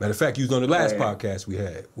it. Matter of fact, you was on the last podcast we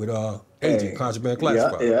had with Agent Contraband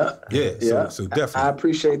Classified. Yeah. So definitely. I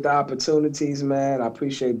appreciate the opportunities, man. I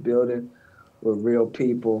appreciate building with real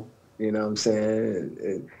people. You know what I'm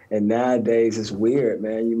saying? And nowadays it's weird,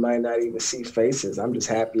 man. You might not even see faces. I'm just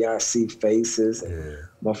happy I see faces. And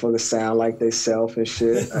motherfuckers sound like they self and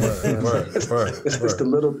shit. It's the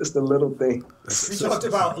little thing. We talked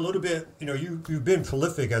about a little bit. You know, you've been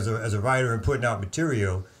prolific as a writer and putting out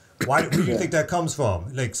material. Where do you think that comes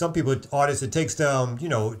from? Like some people, artists, it takes them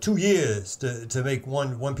 2 years to make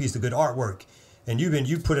one piece of good artwork, and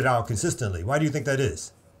you put it out consistently. Why do you think that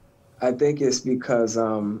is? I think it's because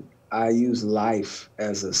I use life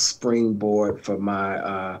as a springboard for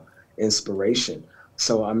my inspiration.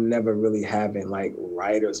 So I'm never really having like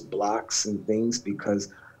writer's blocks and things,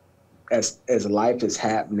 because as life is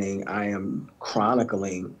happening, I am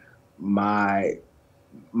chronicling my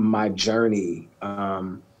journey.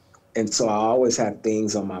 And so I always have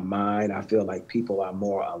things on my mind. I feel like people are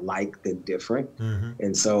more alike than different.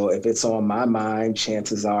 And so if it's on my mind,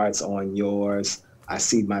 chances are it's on yours. I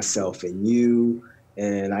see myself in you,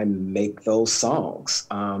 and I make those songs.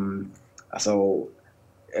 So,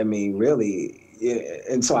 I mean, really,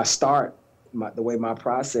 and so I start, the way my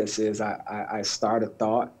process is, I start a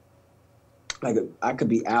thought. Like I could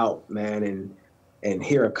be out, man, and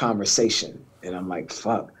hear a conversation, and I'm like,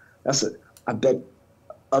 fuck, I bet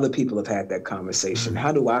other people have had that conversation.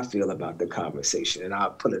 How do I feel about the conversation? And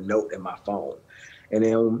I'll put a note in my phone. And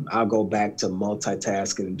then I'll go back to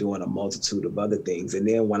multitasking and doing a multitude of other things. And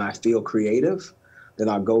then when I feel creative, then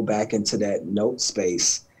I'll go back into that note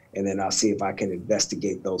space, and then I'll see if I can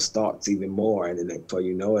investigate those thoughts even more. And then before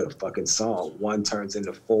you know it, a fucking song. 1 turns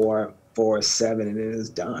into 4, 4 is 7, and then it's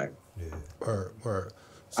done. Word.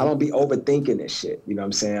 I don't be overthinking this shit. You know what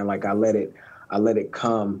I'm saying? Like I let it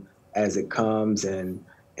come as it comes, and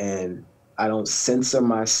I don't censor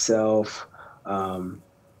myself. And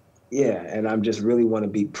I'm just really want to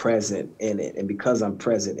be present in it. And because I'm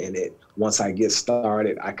present in it, once I get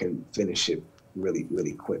started, I can finish it really,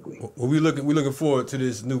 really quickly. Well, we're looking forward to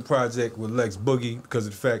this new project with Lex Boogie, because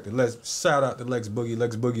of the fact that shout out to Lex Boogie.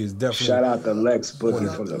 Lex Boogie is definitely shout out to Lex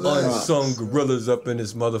Boogie from the unsung gorillas up in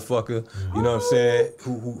this motherfucker. You know what I'm saying?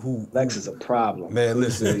 Who Lex is a problem. Man,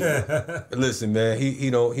 listen, man. He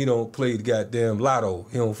don't play the goddamn lotto.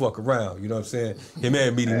 He don't fuck around. You know what I'm saying? Him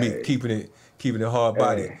and me keeping it hard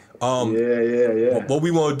body. Yeah. What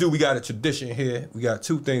we want to do, we got a tradition here. We got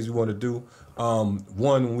 2 things we want to do. One,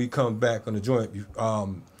 when we come back on the joint,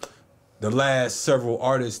 the last several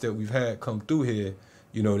artists that we've had come through here,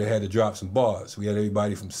 you know, they had to drop some bars. We had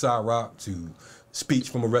everybody from Cyrock to Speech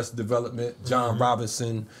from Arrested Development, John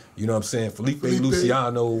Robinson, you know what I'm saying, Felipe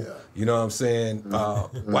Luciano, you know what I'm saying,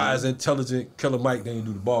 wise, intelligent, Killer Mike, then you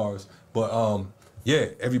do the bars. But Yeah,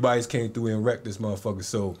 everybody's came through and wrecked this motherfucker.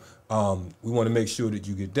 So we want to make sure that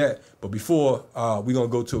you get that. But before, we're going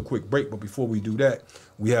to go to a quick break. But before we do that,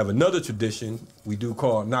 we have another tradition we do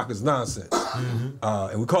called Naka's Nonsense.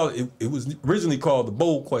 And we call it was originally called the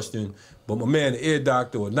bold question, but my man, the ear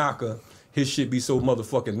doctor, or Naka, his shit be so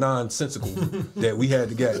motherfucking nonsensical that we had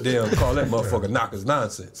to goddamn call that motherfucker Naka's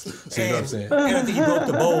Nonsense. So you know what I'm saying? And I think he broke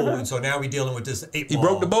the bowl, and so now we're dealing with this 8 ball. He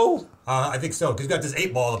broke the bowl? I think so, because he's got this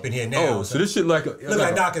 8 ball up in here now. Oh, so this shit like a... Look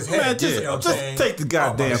like Naka's head. Man, just, you know what just I'm saying? take the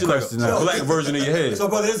goddamn question like out. a black version of your head. So,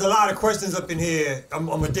 brother, there's a lot of questions up in here. I'm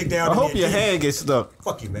going to dig down I in hope here your deep. head gets stuck.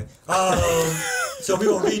 Fuck you, man. So we're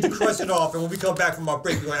going to read the question off, and when we come back from our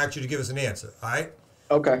break, we're going to ask you to give us an answer, all right?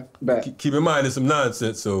 Okay, bet. Keep in mind, it's some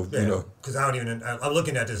nonsense, so, you know. Because I don't even... I'm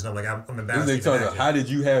looking at this, and I'm like, I'm embarrassed. They talking about, how did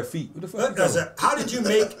you have feet? What the fuck?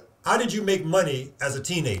 How did you make money as a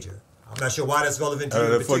teenager? I'm not sure why that's relevant to you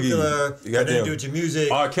in particular. You got nothing to do with your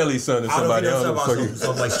music. R. Kelly's son or I don't somebody. know about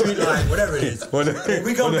some like street life, whatever it is. When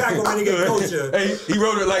we come back on Renegade Culture. Hey, he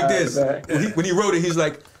wrote it like this. When he wrote it, he's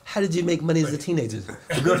like, How did you make money as a teenager?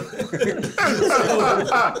 good. So we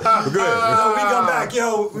come back,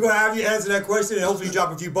 yo. We're gonna have you answer that question and hopefully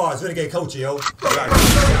drop a few bars. Renegade Culture, yo.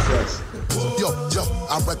 Yo,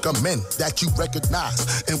 I recommend that you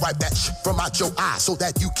recognize and wipe that shit from out your eyes so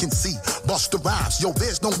that you can see. Bust the rhymes. Yo,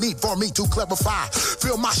 there's no need for me to clarify.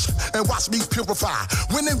 Feel my shit and watch me purify.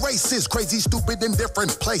 Winning races, crazy, stupid in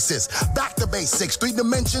different places. Back to basics, 3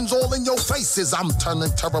 dimensions all in your faces. I'm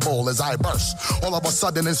turning terrible as I burst. All of a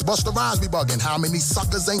sudden, it's bust the rhymes be bugging. How many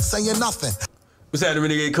suckers ain't saying nothing? What's happening,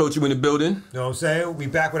 Renegade Culture in the building? You know what I'm saying? We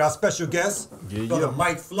back with our special guest, brother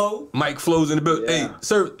Mike Flow. Mike Flow's in the building. Yeah. Hey,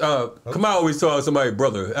 sir, Kamau always calls somebody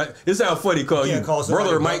brother. It sounds funny calling you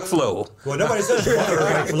brother Mike Flow. Well, nobody says brother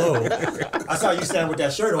Mike Flow. I saw you stand with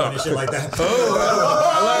that shirt on and shit like that. I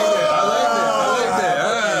like that.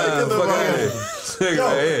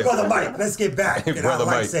 Yo, brother Mike, let's get back. And Brother I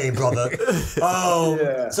like Mike. saying brother.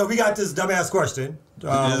 So we got this dumbass question.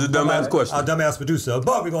 This is a dumbass question. Our dumbass producer,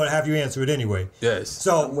 but we're going to have you answer it anyway. Yes.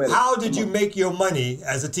 So how did you make your money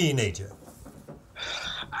as a teenager?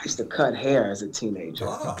 I used to cut hair as a teenager.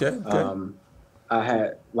 Okay. I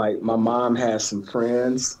had, like, my mom had some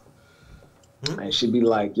friends, and she'd be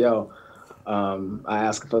like, yo, I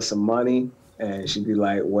asked her for some money, and she'd be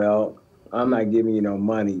like, well, I'm not giving you no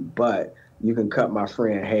money, but you can cut my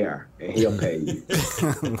friend hair, and he'll pay you.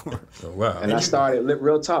 Oh, wow. And I started,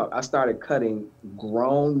 real talk, I started cutting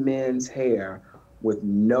grown men's hair with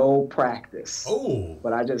no practice. Oh.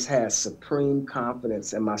 But I just had supreme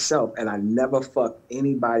confidence in myself, and I never fucked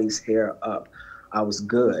anybody's hair up. I was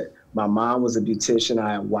good. My mom was a beautician.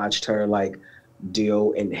 I had watched her like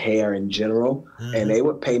deal in hair in general, and they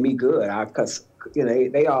would pay me good. You know,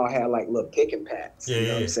 they all had like little picking pads. You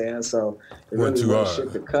know what I'm saying? So it really was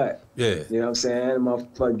shit to cut. Yeah. You know what I'm saying?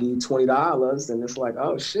 Motherfucker give you $20, and it's like,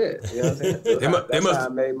 oh shit. You know what I'm saying? That's how I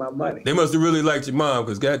made my money. They must have really liked your mom,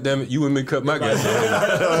 because goddamn it, you and me cut my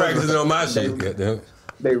goddamn practicing on my shit. Goddamn it.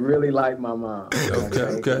 They really liked my mom.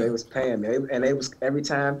 Okay. They was paying me, and they was every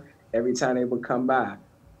time they would come by,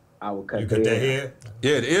 I would cut their hair.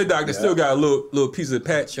 Yeah, the ear doctor still got a little piece of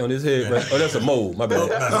patch on his head. Right? Oh, that's a mole. My bad.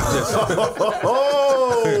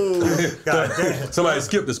 God damn. Somebody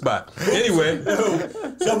skipped the spot. Anyway.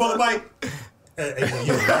 So, brother Mike.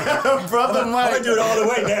 Brother Mike. I'm going to do it all the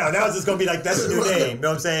way now. Now it's just going to be like, that's the new name. You know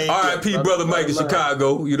what I'm saying? R.I.P. Brother Mike in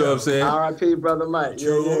Chicago. You know what I'm saying? R.I.P. Brother Mike.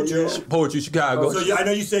 True. Poetry Chicago. So I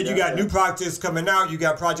know you said you got new projects coming out. You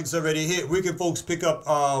got projects already hit. Where can folks pick up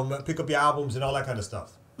your albums and all that kind of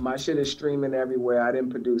stuff? My shit is streaming everywhere. I didn't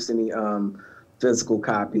produce any physical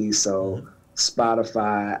copies, so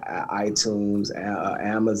Spotify, iTunes,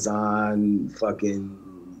 Amazon, fucking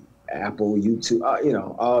Apple, YouTube, you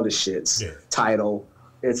know, all the shits. Yeah. Tidal,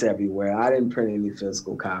 it's everywhere. I didn't print any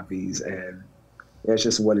physical copies, and that's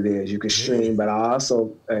just what it is. You can stream, but I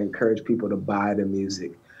also encourage people to buy the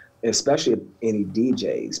music, especially any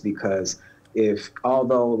DJs, because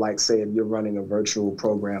although, like, say, if you're running a virtual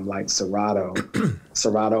program like Serato,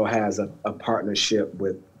 Serato has a partnership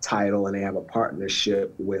with Tidal, and they have a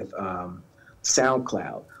partnership with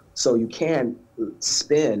SoundCloud. So you can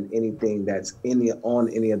spend anything that's on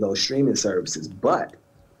any of those streaming services. But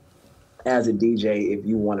as a DJ, if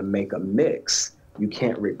you want to make a mix, you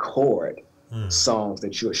can't record songs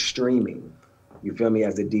that you're streaming. You feel me?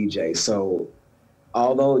 As a DJ. So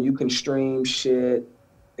although you can stream shit,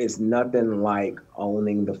 it's nothing like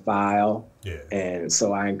owning the file. Yeah. And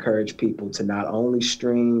so I encourage people to not only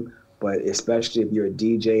stream, but especially if you're a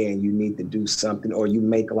DJ and you need to do something, or you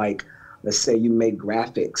make, like, let's say you make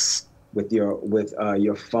graphics with your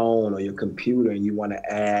phone or your computer, and you want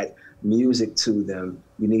to add music to them,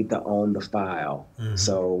 you need to own the file.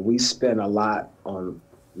 So we spend a lot on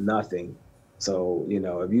nothing. So, you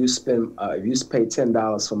know, if you pay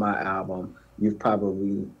 $10 for my album, you've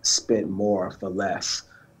probably spent more for less.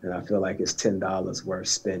 And I feel like it's $10 worth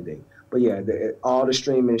spending. But yeah, all the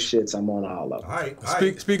streaming shits, I'm on all of them. All right.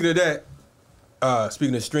 Speaking of that,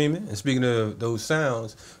 speaking of streaming and speaking of those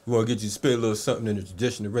sounds, we want to get you to spit a little something in the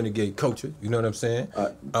tradition of Renegade Culture. You know what I'm saying?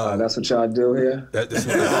 That's what y'all do here? That's how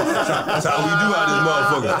we do out this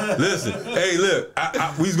motherfucker. Listen, hey, look,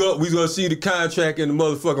 we gonna see the contract and the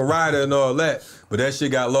motherfucking rider and all that, but that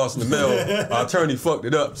shit got lost in the mail. Our attorney fucked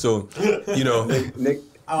it up, so, you know.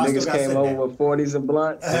 Niggas came over with 40s and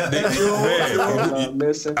blunts. Man,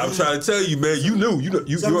 I'm trying to tell you, man. You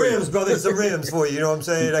knew. Some rims, brother. Some rims for you. You know what I'm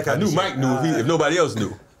saying? That kind I knew Mike knew if nobody else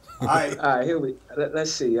knew. All right.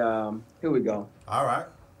 Let's see. Here we go. All right.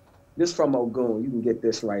 This from Ogun. You can get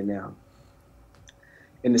this right now.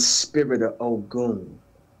 In the spirit of Ogun,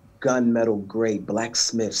 gunmetal gray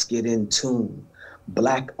blacksmiths get in tune.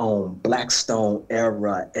 Black-owned, Blackstone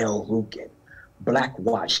era El Rukin. Black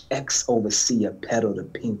watch, ex-overseer, pedal to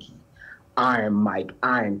pinky. Iron mic,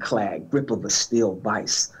 ironclad, grip of a steel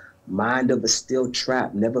vice. Mind of a steel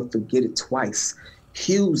trap, never forget it twice.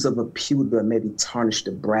 Hues of a pewter, maybe tarnish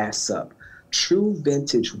the brass up. True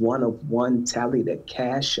vintage, one of one, tally the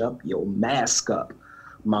cash up, your mask up.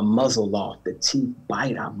 My muzzle off, the teeth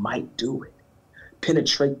bite, I might do it.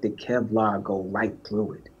 Penetrate the Kevlar, go right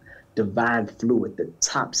through it. Divine fluid, the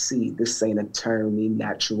top seed, this ain't attorney,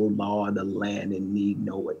 natural law of the land and need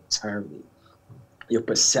no attorney. Your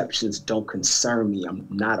perceptions don't concern me, I'm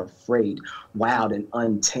not afraid. Wild and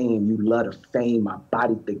untamed, you love the fame, I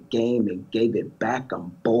bodied the game and gave it back,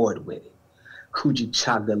 I'm bored with it. Kuji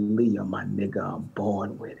Chagalia, my nigga, I'm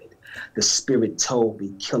born with it. The spirit told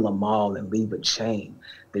me, kill them all and leave a chain.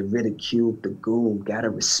 They ridiculed the goon, gotta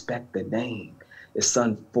respect the name. It's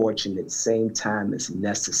unfortunate, same time as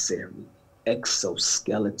necessary.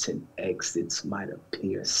 Exoskeleton exits might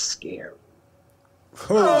appear scary.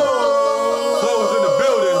 Close in the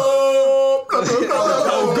building.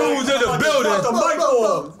 Goons in the building.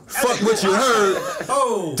 Fuck what you heard.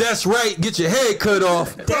 That's right. Get your head cut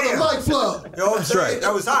off. Brother Mike Flow. Yo, that's right.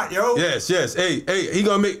 That was hot, yo. Yes. Hey, he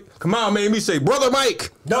gonna make. Kamau made me say, Brother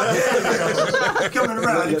Mike. No, yeah. You're coming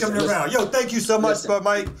around. Yo, thank you so much, Brother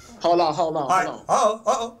Mike. Hold on.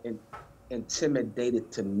 Uh-oh.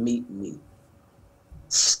 Intimidated to meet me.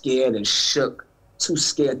 Scared and shook. Too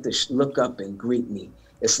scared to look up and greet me.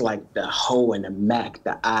 It's like the hoe and the Mac,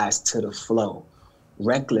 the eyes to the flow.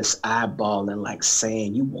 Reckless eyeballing like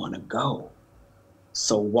saying you wanna go.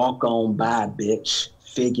 So walk on by, bitch.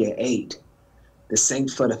 Figure 8. This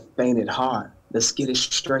ain't for the faint at heart. Let's get it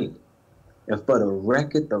straight. And for the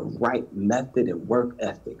record, the right method and work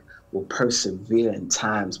ethic will persevere in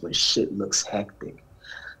times when shit looks hectic.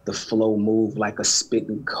 The flow move like a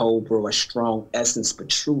spitting cobra, a strong essence for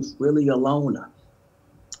truth, really a loner.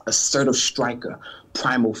 Assertive striker,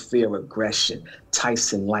 primal fear, aggression.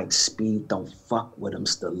 Tyson-like speed, don't fuck with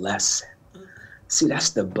him's the lesson. See,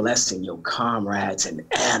 that's the blessing, your comrade's an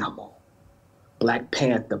animal. Black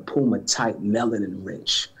Panther, Puma type, melanin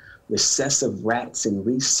rich. Recessive rats in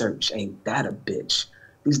research, ain't that a bitch?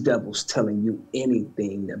 These devils telling you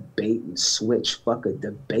anything to bait and switch. Fuck a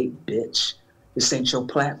debate, bitch. This ain't your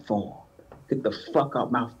platform. Get the fuck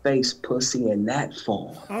out my face, pussy, in that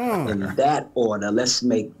form. In that order, let's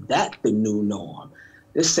make that the new norm.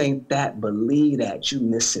 This ain't that, believe that, you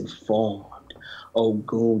misinformed. Old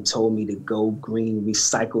goon told me to go green,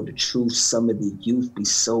 recycle the truth. Some of the youth be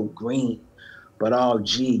so green. But all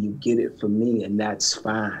G, you get it from me, and that's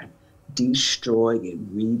fine. Destroy and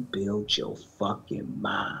rebuild your fucking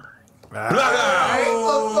mind.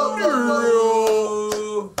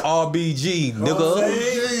 RBG,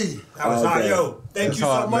 nigga. That was hot, yo. Thank you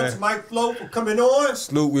so much, Mike Flo, for coming on.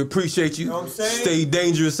 Salute, we appreciate you. You know what I'm saying? Stay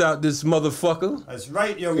dangerous out this motherfucker. That's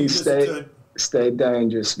right, yo. Stay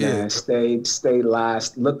dangerous, man. Yeah. Stay live.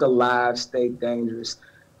 Look alive, stay dangerous.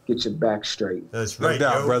 Get your back straight. That's right, no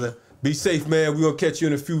doubt, brother. Be safe, man. We're going to catch you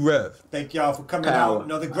in a few reps. Thank y'all for coming out.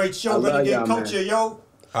 Another great show, Renegade Culture, yo. All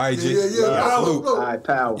right, G. Yeah. Salute. All right,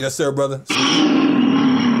 power. Yes, sir, brother.